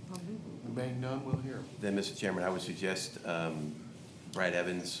 Being none, we'll hear. Then, Mr. Chairman, I would suggest Brad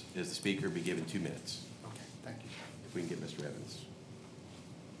Evans as the speaker be given 2 minutes, Okay, thank you. if we can get Mr. Evans.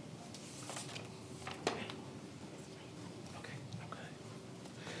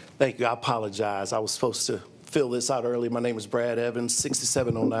 Thank you. I apologize. I was supposed to fill this out earlier. My name is Brad Evans,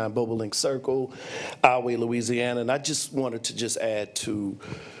 6709 Bobolink Circle, Alway, Louisiana. And I just wanted to just add to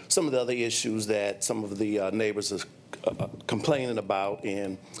some of the other issues that some of the neighbors are complaining about.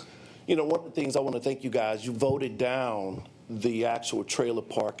 And, you know, one of the things I want to thank you guys, you voted down the actual trailer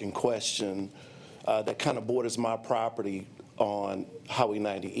park in question that kind of borders my property on Highway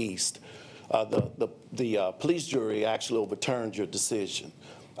 90 East. The police jury actually overturned your decision.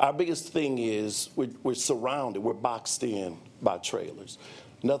 Our biggest thing is we're surrounded, we're boxed in by trailers.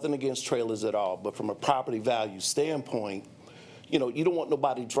 Nothing against trailers at all, but from a property value standpoint, you know, you don't want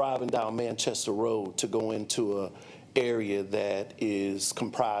nobody driving down Manchester Road to go into an area that is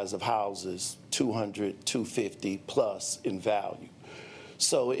comprised of houses 200, 250 plus in value.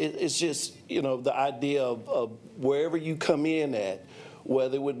 So it's just, you know, the idea of wherever you come in at,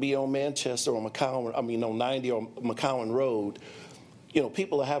 whether it would be on Manchester or McCowan, I mean on 90 or McCowan Road, you know,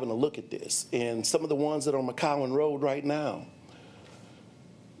 people are having to look at this. And some of the ones that are on McCowan Road right now,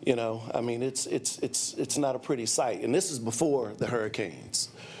 you know, I mean, it's not a pretty sight. And this is before the hurricanes.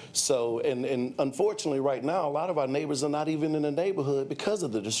 So, and unfortunately right now, a lot of our neighbors are not even in the neighborhood because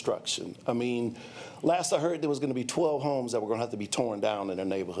of the destruction. I mean, last I heard there was going to be 12 homes that were going to have to be torn down in their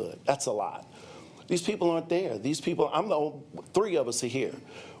neighborhood. That's a lot. These people aren't there. These people, I'm the only, 3 of us are here.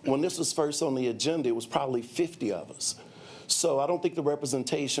 When this was first on the agenda, it was probably 50 of us. So I don't think the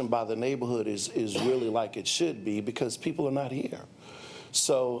representation by the neighborhood is really like it should be because people are not here.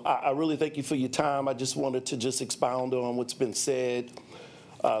 So I really thank you for your time. I just wanted to just expound on what's been said,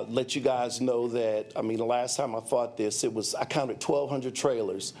 let you guys know that, I mean, the last time I fought this, I counted 1,200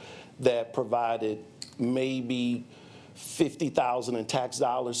 trailers that provided maybe $50,000 in tax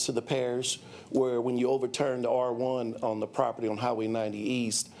dollars to the parish, where when you overturn the R1 on the property on Highway 90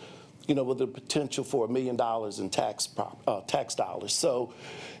 East, you know, with the potential for $1 million in tax dollars. So,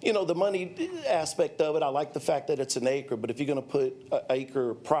 you know, the money aspect of it, I like the fact that it's an acre, but if you're going to put an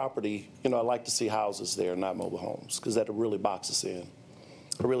acre property, you know, I like to see houses there, not mobile homes, because that'll really box us in.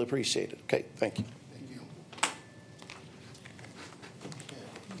 I really appreciate it. Okay, thank you. Thank you.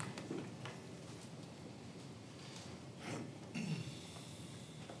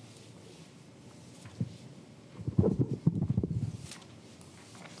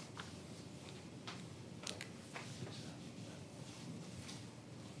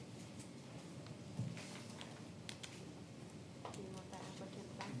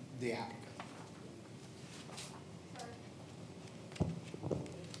 The applicant.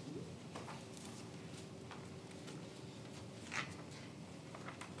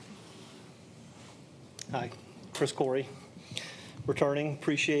 Hi, Chris Corey, returning.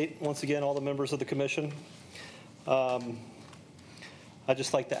 Appreciate, once again, all the members of the commission. I'd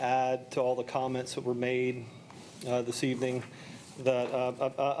just like to add to all the comments that were made this evening that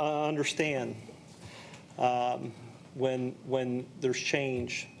I understand when there's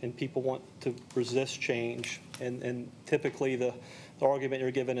change and people want to resist change, and typically the argument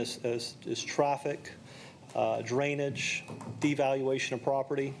you're given is traffic, drainage, devaluation of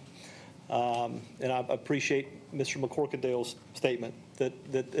property. And I appreciate Mr. McCorkindale's statement that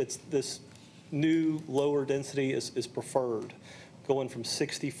it's this new lower density is preferred, going from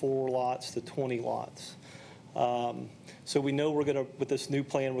 64 lots to 20 lots. So we know we're going to, with this new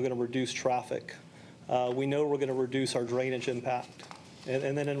plan, we're going to reduce traffic. We know we're going to reduce our drainage impact.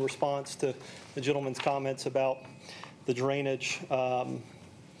 And then in response to the gentleman's comments about the drainage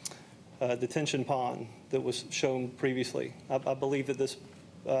detention pond that was shown previously, I believe that this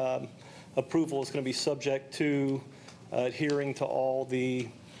approval is going to be subject to adhering to all the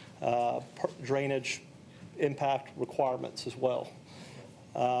drainage impact requirements as well.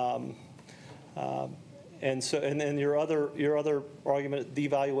 And so, and then your other argument,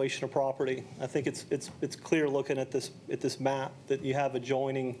 devaluation of property. I think it's clear looking at this map that you have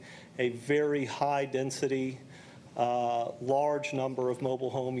adjoining a very high density, large number of mobile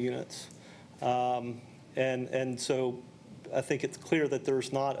home units, and so I think it's clear that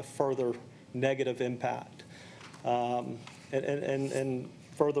there's not a further negative impact, and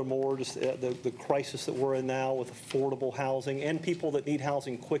furthermore, just the crisis that we're in now with affordable housing and people that need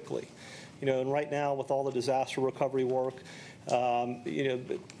housing quickly. You know, and right now with all the disaster recovery work, you know,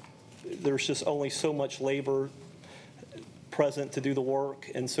 there's just only so much labor present to do the work,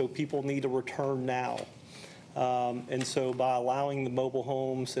 and so people need to return now. And so by allowing the mobile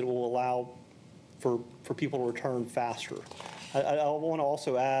homes, it will allow for people to return faster. I want to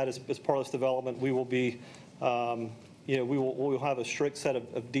also add, as part of this development, we will be, we will have a strict set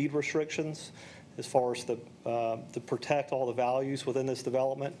of deed restrictions as far as to protect all the values within this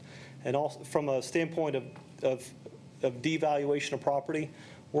development. And also from a standpoint of devaluation of property,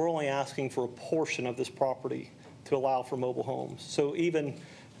 we're only asking for a portion of this property to allow for mobile homes. So even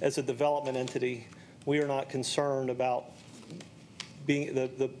as a development entity, we are not concerned about being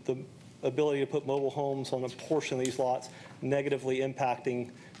the ability to put mobile homes on a portion of these lots negatively impacting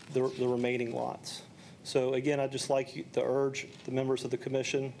the remaining lots. So again, I'd just like to urge the members of the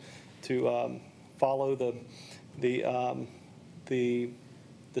commission to follow the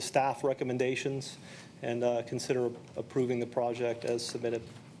staff recommendations and consider approving the project as submitted.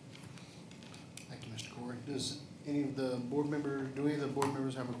 Thank you, Mr. Corey. Does any of the board members, do any of the board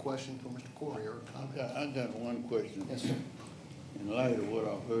members have a question for Mr. Corey or a comment? I got one question. Yes, sir. In light of what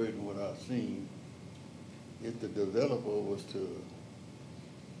I've heard and what I've seen, if the developer was to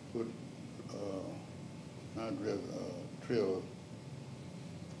put, trail,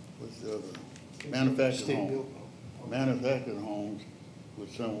 what's the other? Manufactured homes. Manufactured homes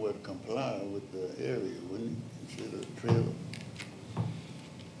would somewhat comply with the area, wouldn't it, instead of trailer?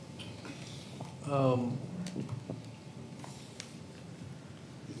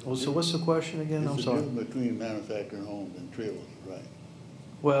 Well, so what's the question again? I'm sorry. There's a difference between manufactured homes and trailers, right?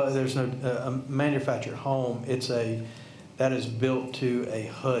 Well, there's no, a manufactured home, that is built to a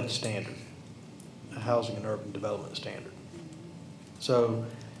HUD standard, a Housing and Urban Development Standard. So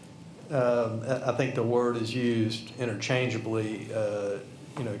I think the word is used interchangeably,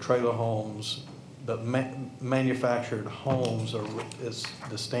 trailer homes, but manufactured homes is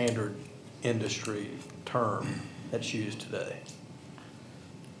the standard industry term that's used today.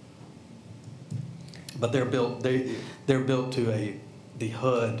 But they're built to the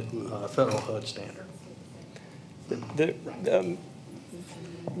HUD, federal HUD standard.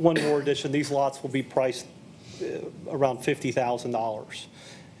 One more addition, these lots will be priced around $50,000.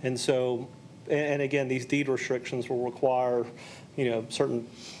 And so, and again, these deed restrictions will require, certain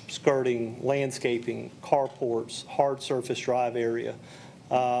skirting, landscaping, carports, hard surface drive area.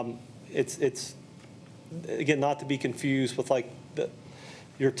 It's again, not to be confused with like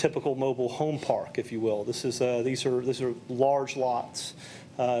your typical mobile home park, if you will. These are large lots.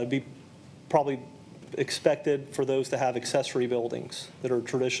 It'd be probably expected for those to have accessory buildings that are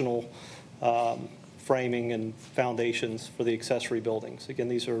traditional framing and foundations for the accessory buildings. Again,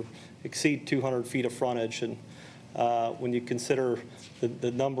 these exceed 200 feet of frontage, and when you consider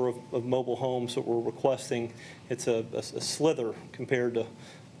the number of mobile homes that we're requesting, it's a slither compared to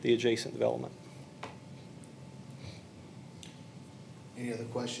the adjacent development. Any other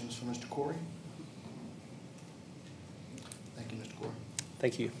questions for Mr. Corey? Thank you, Mr. Corey.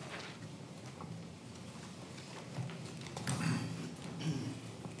 Thank you.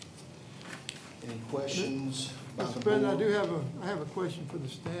 Any questions? Mr. President, I have a question for the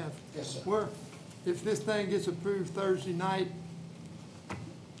staff. Yes, sir. Where, if this thing gets approved Thursday night,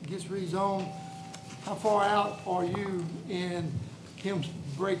 gets rezoned, how far out are you in him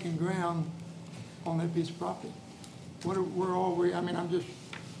breaking ground on that piece of property? Where are we? I mean,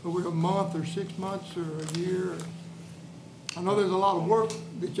 are we a month or 6 months or a year? I know there's a lot of work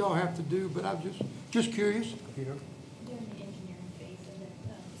that y'all have to do, but I'm just curious. During the engineering phase of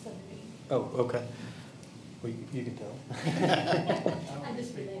that subdivision. Oh, okay. Well, you can tell. I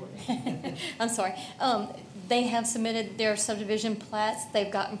just related. I'm sorry. They have submitted their subdivision plats. They've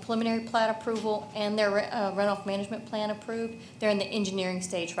gotten preliminary plat approval and their runoff management plan approved. They're in the engineering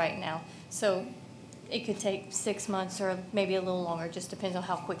stage right now. So it could take 6 months or maybe a little longer. It just depends on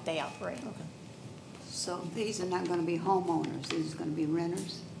how quick they operate. Okay. So these are not gonna be homeowners, these are gonna be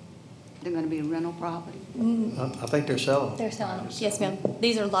renters? They're gonna be rental property? I think they're selling them. They're selling them. Yes, ma'am.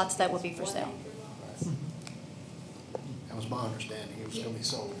 These are lots that will be for sale. That was my understanding. It was going to be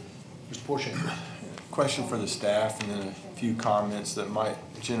sold. Mr. Porcher. Question for the staff and then a few comments that might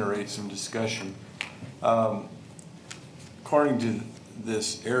generate some discussion. According to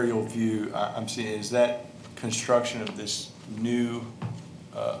this aerial view, I'm seeing, is that construction of this new,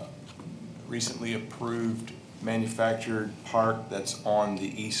 recently approved manufactured park that's on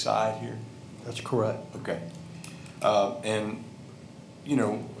the east side here? That's correct. Okay. And,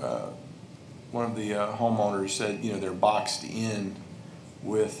 one of the homeowners said, they're boxed in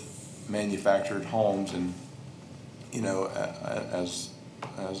with manufactured homes, and, as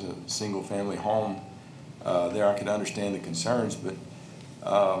a single family home, there I could understand the concerns, but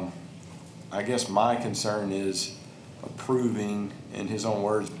I guess my concern is approving, in his own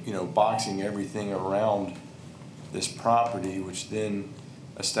words, boxing everything around this property, which then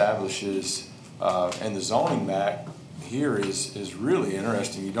establishes, and the zoning map here is really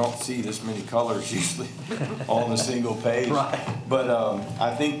interesting. You don't see this many colors usually on a single page. Right. But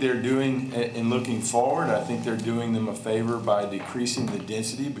I think they're doing, in looking forward, I think they're doing them a favor by decreasing the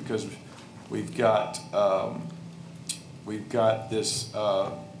density, because we've got this,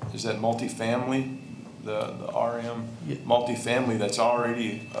 is that multifamily, the RM multifamily that's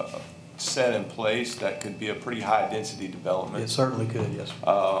already set in place that could be a pretty high density development. It certainly could, yes.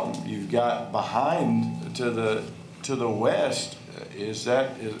 You've got behind to the west, if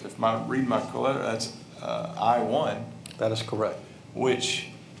I read my letter, that's I-1. That is correct. Which,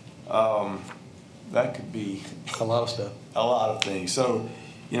 that could be a lot of stuff. A lot of things. So,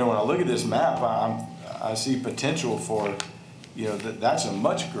 you know, when I look at this map, I see potential for, you know, that's a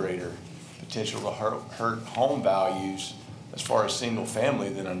much greater potential to hurt home values as far as single family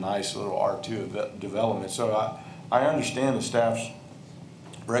than a nice little R2 development. So I understand the staff's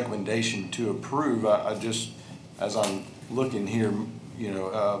recommendation to approve. I just, as I'm looking here, you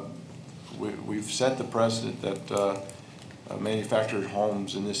know, we've set the precedent that manufactured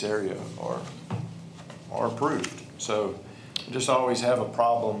homes in this area are approved. So I just always have a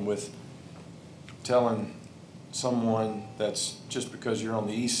problem with telling someone that's just because you're on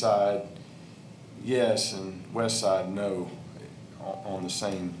the east side, yes, and west side, no, on the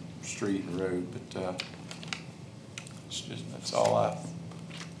same street and road. But it's just, that's all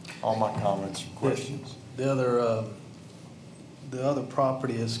my comments, questions. The other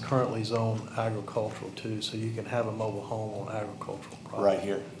property is currently zoned agricultural too, so you can have a mobile home on agricultural property. Right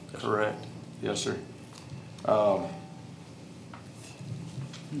here, correct. Yes, sir.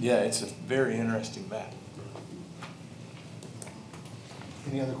 Yeah, it's a very interesting map.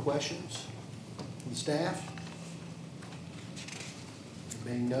 Any other questions from the staff?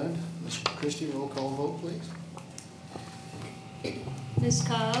 Being none, Ms. Christie, roll call vote, please. Ms.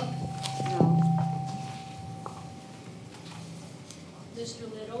 Cobb? No. Mr.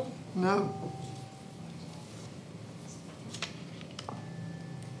 Little? No.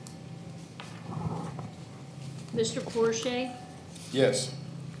 Mr. Porsche? Yes.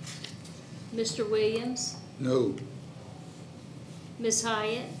 Mr. Williams? No. Ms.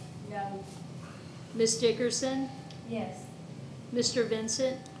 Hyatt? No. Ms. Dickerson? Yes. Mr.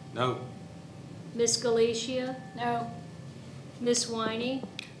 Vincent? No. Ms. Galicia? No. Ms. Winey?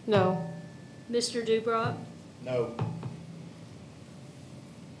 No. Mr. Dubrock? No.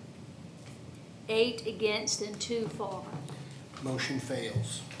 8 against and 2 for. Motion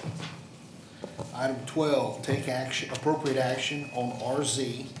fails. Item 12, take action, appropriate action on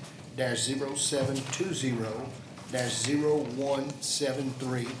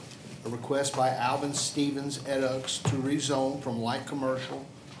RZ-0720-0173, a request by Alvin Stevens et al. To rezone from light commercial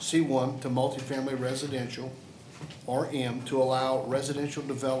C1 to multifamily residential RM to allow residential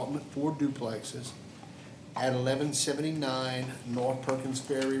development for duplexes at 1179 North Perkins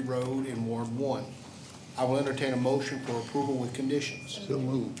Ferry Road in Ward 1. I will entertain a motion for approval with conditions. So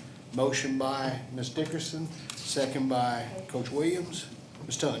moved. Motion by Ms. Dickerson, second by Coach Williams.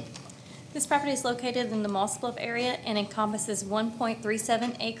 Ms. Tunn. This property is located in the Moss Bluff area and encompasses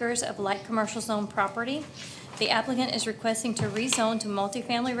 1.37 acres of light commercial zone property. The applicant is requesting to rezone to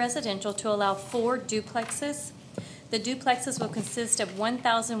multifamily residential to allow 4 duplexes. The duplexes will consist of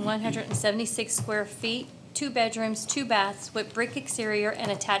 1,176 square feet, 2 bedrooms, 2 baths with brick exterior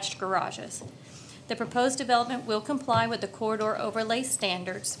and attached garages. The proposed development will comply with the corridor overlay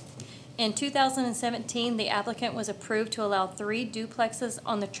standards. In 2017, the applicant was approved to allow 3 duplexes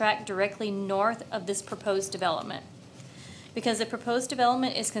on the tract directly north of this proposed development. Because the proposed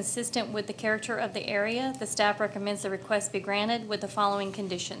development is consistent with the character of the area, the staff recommends the request be granted with the following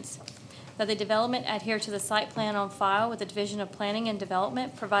conditions: that the development adhere to the site plan on file with the Division of Planning and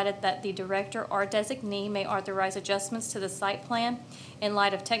Development, provided that the director or designee may authorize adjustments to the site plan in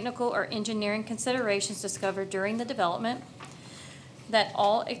light of technical or engineering considerations discovered during the development, that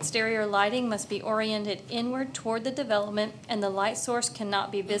all exterior lighting must be oriented inward toward the development and the light source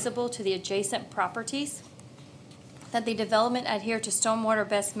cannot be visible to the adjacent properties, that the development adhere to stormwater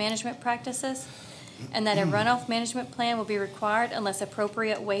best management practices, and that a runoff management plan will be required unless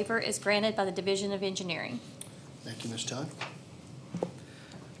appropriate waiver is granted by the Division of Engineering. Thank you, Ms. Tunn.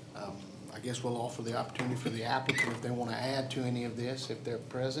 I guess we'll offer the opportunity for the applicant if they want to add to any of this, if they're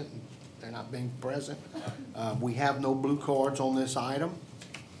present. They're not being present. We have no blue cards on this item.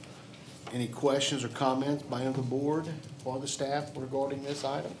 Any questions or comments by the board or the staff regarding this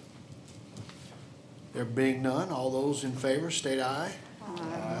item? There being none, all those in favor state aye.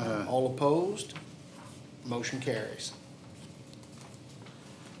 Aye. All opposed? Motion carries.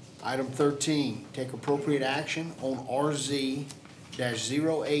 Item 13, take appropriate action on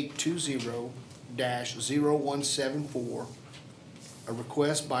RZ-0820 2022-0174, a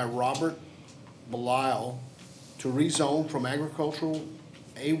request by Robert Belial to rezone from agricultural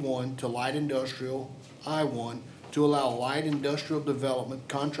A1 to light industrial I1 to allow light industrial development,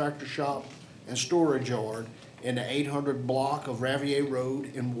 contractor shop, and storage yard in the 800 block of Ravier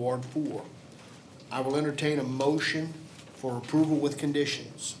Road in Ward 4. I will entertain a motion for approval with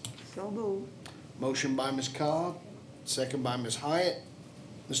conditions. So moved. Motion by Ms. Cobb, second by Ms. Hyatt.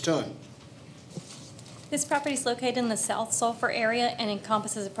 Ms. Tunn. This property is located in the South Sulphur area and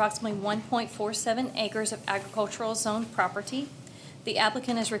encompasses approximately 1.47 acres of agricultural zone property. The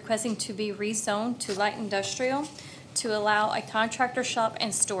applicant is requesting to be rezoned to light industrial to allow a contractor shop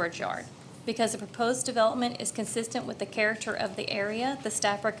and storage yard. Because the proposed development is consistent with the character of the area, the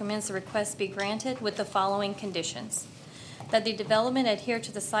staff recommends the request be granted with the following conditions: that the development adhere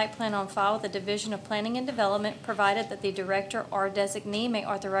to the site plan on file with the Division of Planning and Development, provided that the director or designee may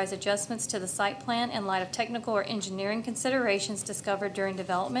authorize adjustments to the site plan in light of technical or engineering considerations discovered during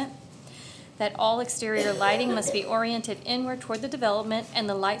development, that all exterior lighting must be oriented inward toward the development and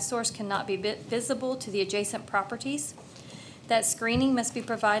the light source cannot be visible to the adjacent properties, that screening must be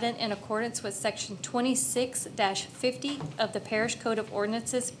provided in accordance with Section 26-50 of the Parish Code of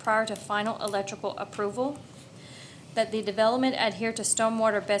Ordinances prior to final electrical approval, that the development adhere to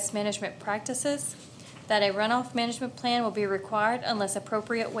stormwater best management practices, that a runoff management plan will be required unless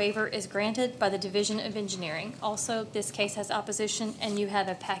appropriate waiver is granted by the Division of Engineering. Also, this case has opposition, and you have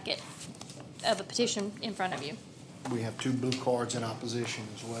a packet of a petition in front of you. We have 2 blue cards in opposition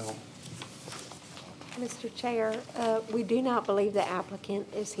as well. Mr. Chair, we do not believe the applicant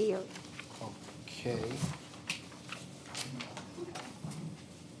is here. Okay.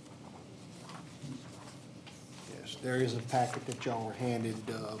 Yes, there is a packet that y'all were handed.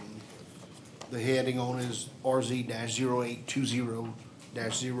 The heading on it is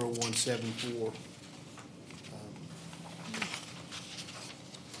RZ-0820-0174.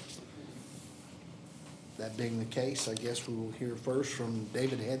 That being the case, I guess we will hear first from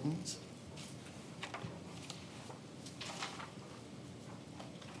David Heddens.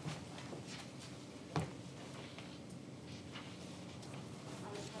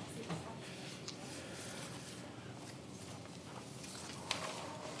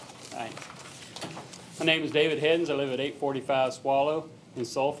 Hi. My name is David Heddens. I live at 845 Swallow in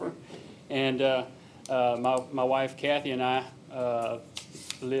Sulphur. And my wife Kathy and I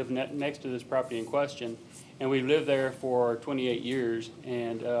live next to this property in question. And we've lived there for 28 years.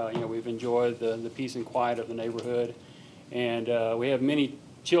 And we've enjoyed the peace and quiet of the neighborhood. And we have many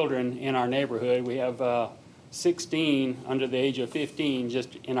children in our neighborhood. We have 16 under the age of 15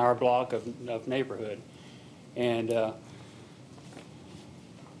 just in our block of neighborhood. And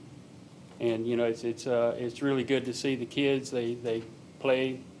it's really good to see the kids. They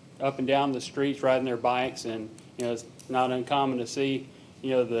play up and down the streets riding their bikes, and it's not uncommon to see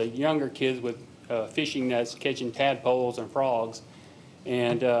the younger kids with fishing nets catching tadpoles and frogs.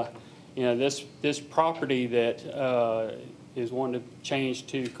 And this property that is wanting to change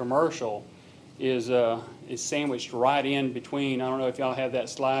to commercial is sandwiched right in between. I don't know if y'all have that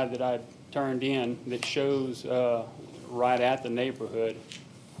slide that I turned in that shows right at the neighborhood.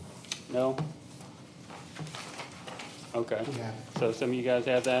 No? Okay. So some of you guys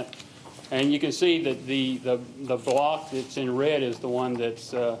have that. And you can see that the block that's in red is the one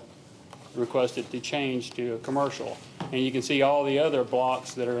that's requested to change to a commercial. And you can see all the other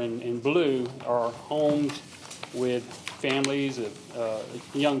blocks that are in blue are homes with families of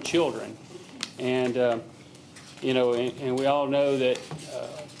young children. And, and we all know that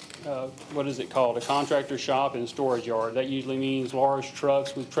what is it called? A contractor shop and storage yard. That usually means large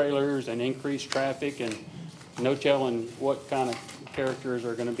trucks with trailers and increased traffic, and no telling what kind of characters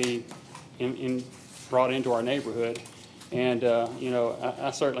are going to be brought into our neighborhood. And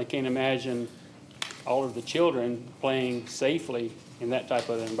I certainly can't imagine all of the children playing safely in that type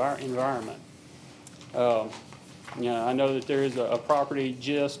of environment. I know that there is a property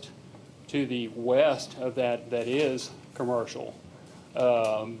just to the west of that is commercial.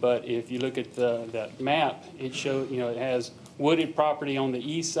 But if you look at that map, it shows, it has wooded property on the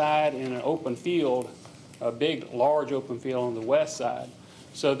east side and an open field, a big, large open field on the west side.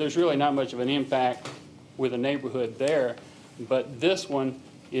 So there's really not much of an impact with a neighborhood there. But this one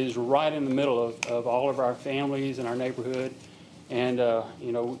is right in the middle of all of our families and our neighborhood. And,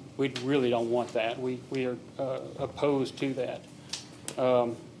 we really don't want that. We are opposed to that.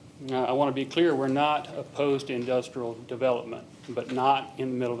 I want to be clear, we're not opposed to industrial development, but not in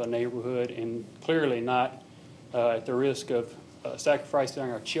the middle of the neighborhood, and clearly not at the risk of sacrificing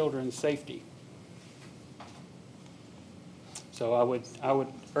our children's safety. So I would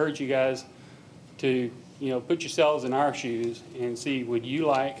urge you guys to, put yourselves in our shoes and see, would you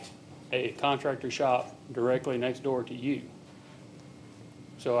like a contractor shop directly next door to you?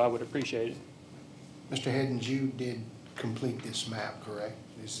 So I would appreciate it. Mr. Heddens, you did complete this map, correct?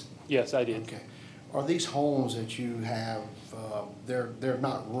 Yes, I did. Okay. Are these homes that you have, they're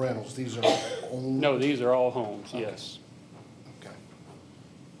not rentals, these are owned? No, these are all homes, yes. Okay.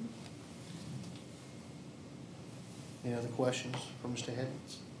 Any other questions for Mr.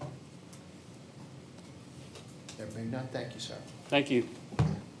 Heddens? There being none, thank you, sir. Thank you.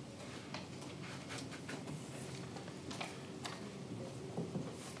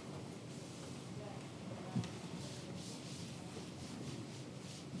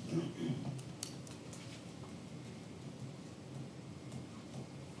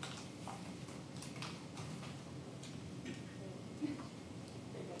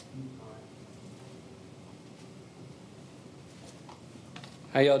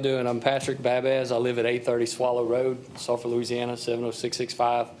 How y'all doing? I'm Patrick Babaz. I live at 830 Swallow Road, Sulphur, Louisiana,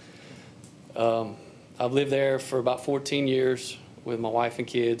 70665. I've lived there for about 14 years with my wife and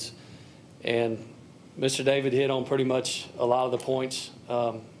kids. And Mr. David hit on pretty much a lot of the points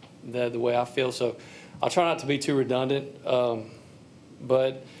the way I feel. So I'll try not to be too redundant.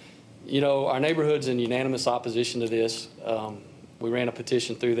 But, our neighborhood's in unanimous opposition to this. We ran a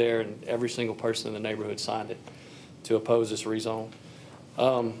petition through there, and every single person in the neighborhood signed it to oppose this rezone.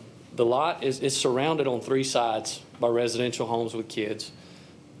 The lot is surrounded on three sides by residential homes with kids.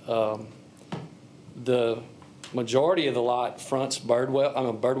 The majority of the lot fronts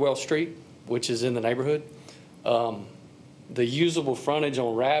Birdwell Street, which is in the neighborhood. The usable frontage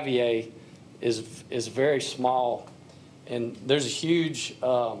on Ravier is very small, and there's a huge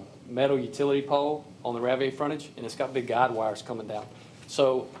metal utility pole on the Ravier frontage, and it's got big guide wires coming down.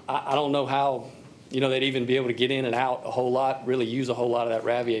 So I don't know how they'd even be able to get in and out a whole lot, really use a whole lot of that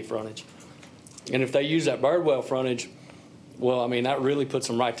Ravier frontage. And if they use that Birdwell frontage, well, I mean, that really puts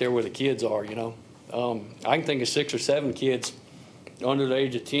them right there where the kids are, I can think of 6 or 7 kids under the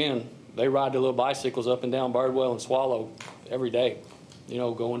age of 10. They ride their little bicycles up and down Birdwell and Swallow every day,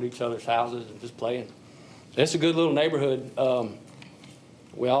 going to each other's houses and just playing. It's a good little neighborhood.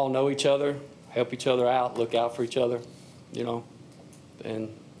 We all know each other, help each other out, look out for each other,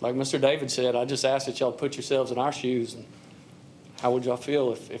 and like Mr. David said, I just ask that y'all put yourselves in our shoes, and how would y'all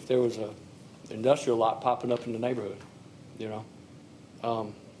feel if there was a industrial lot popping up in the neighborhood,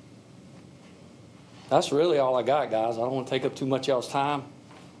 That's really all I got, guys. I don't want to take up too much of y'all's time.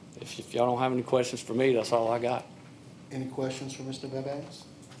 If y'all don't have any questions for me, that's all I got. Any questions for Mr. Babaz?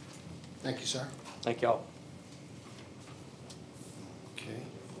 Thank you, sir. Thank y'all. Okay.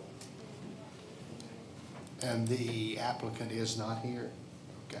 And the applicant is not here?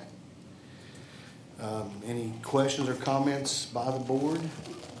 Okay. Any questions or comments by the board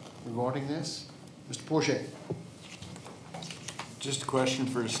regarding this? Mr. Porsche? Just a question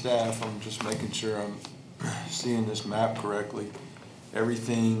for the staff. I'm just making sure I'm seeing this map correctly.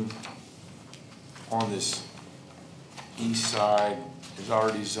 Everything on this east side is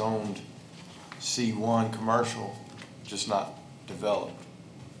already zoned C1 commercial, just not developed,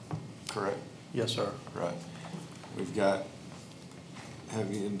 correct? Yes, sir. Right. We've got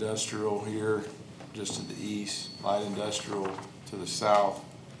heavy industrial here just to the east, light industrial to the south.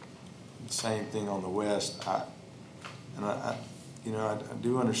 Same thing on the west. I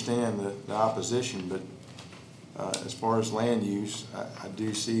do understand the opposition, but as far as land use, I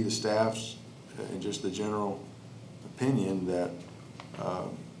do see the staff's and just the general opinion that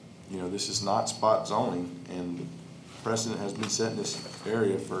this is not spot zoning, and precedent has been set in this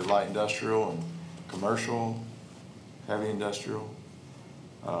area for light industrial and commercial, heavy industrial.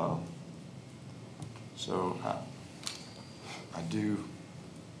 So I do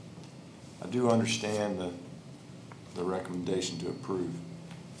understand the recommendation to approve.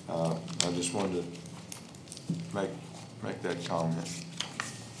 I just wanted to make that comment.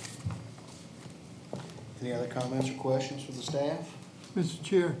 Any other comments or questions for the staff? Mr.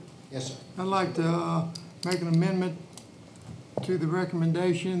 Chair, Yes, sir. I'd like to make an amendment to the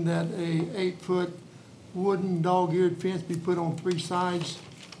recommendation that a 8-foot wooden dog-eared fence be put on 3 sides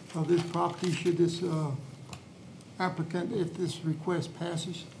of this property should this applicant, if this request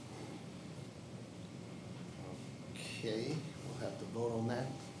passes. Okay, we'll have to vote on that.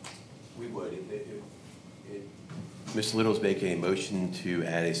 We would. Mr. Little's making a motion to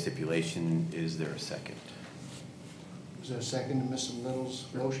add a stipulation. Is there a second? Is there a second to Mr. Little's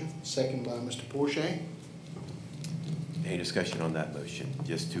motion? Second by Mr. Porsche. Any discussion on that motion,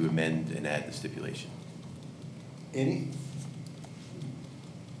 just to amend and add the stipulation? Any?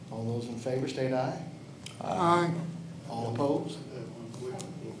 All those in favor state aye. Aye. All opposed?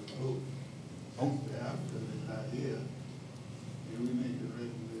 The applicant is not here. And we make a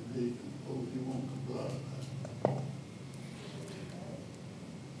recommendation, suppose he won't comply.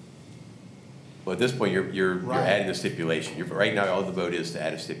 Well, at this point, you're Right. adding a stipulation. Right now, all the vote is to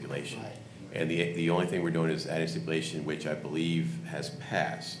add a stipulation. Right. And the only thing we're doing is adding a stipulation, which I believe has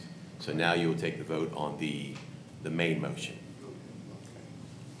passed. So now you will take the vote on the main motion.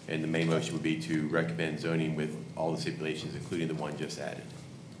 And the main motion would be to recommend zoning with all the stipulations, including the one just added.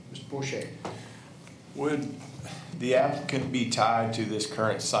 Mr. Boucher? Would the applicant be tied to this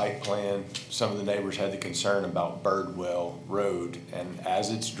current site plan? Some of the neighbors had the concern about Birdwell Road, and as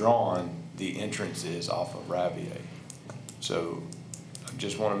it's drawn, the entrance is off of Ravier. So I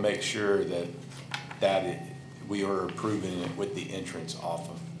just want to make sure that we are approving it with the entrance off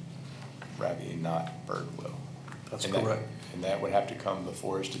of Ravier, not Birdwell. That's And correct. And that would have to come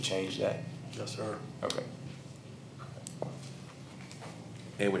before us to change that? Yes, sir. Okay.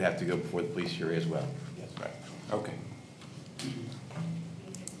 And it would have to go before the police jury as well. Right. Okay.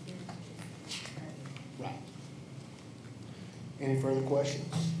 Right. Any further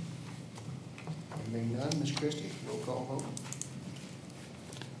questions? Being none, Ms. Christie, roll call vote.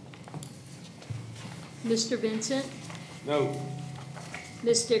 Mr. Vincent, No.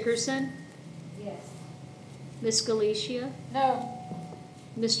 Ms. Dickerson, Yes. Ms. Galicia, No.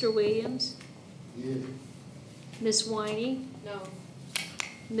 Mr. Williams, Yes. Ms. Winey, No.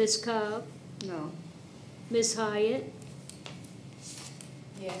 Ms. Cobb, No. Ms. Hyatt,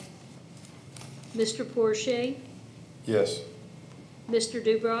 Yes. Mr. Porsche, Yes. Mr.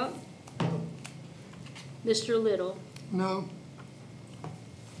 Dubrock, Mr. Little. No.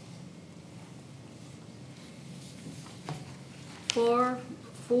 Four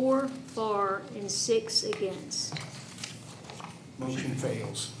for and 6 against. Motion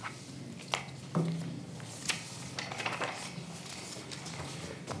fails.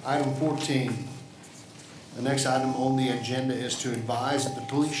 Item 14. The next item on the agenda is to advise that the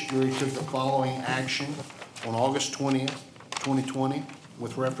police jury took the following action on August 20th, 2020,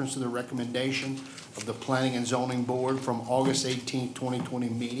 with reference to the recommendation of the Planning and Zoning Board from August 18th, 2020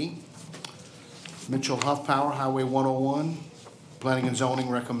 meeting. Mitchell Huffpower, Highway 101, Planning and Zoning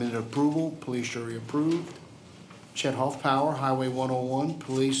recommended approval, police jury approved. Chet Hoffpower, Highway 101,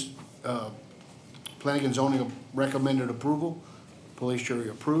 Planning and Zoning recommended approval, police jury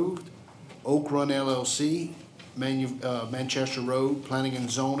approved. Oak Run LLC, Manchester Road, Planning and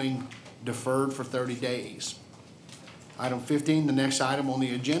Zoning deferred for 30 days. Item 15, the next item on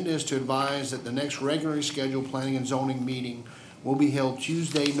the agenda is to advise that the next regularly scheduled Planning and Zoning meeting will be held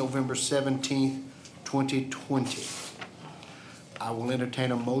Tuesday, November 17th, 2020. I will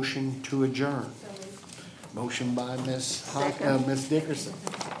entertain a motion to adjourn. Motion by Ms. Dickerson.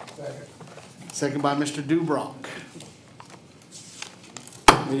 Second by Mr. Dubrock.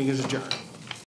 Meeting is adjourned.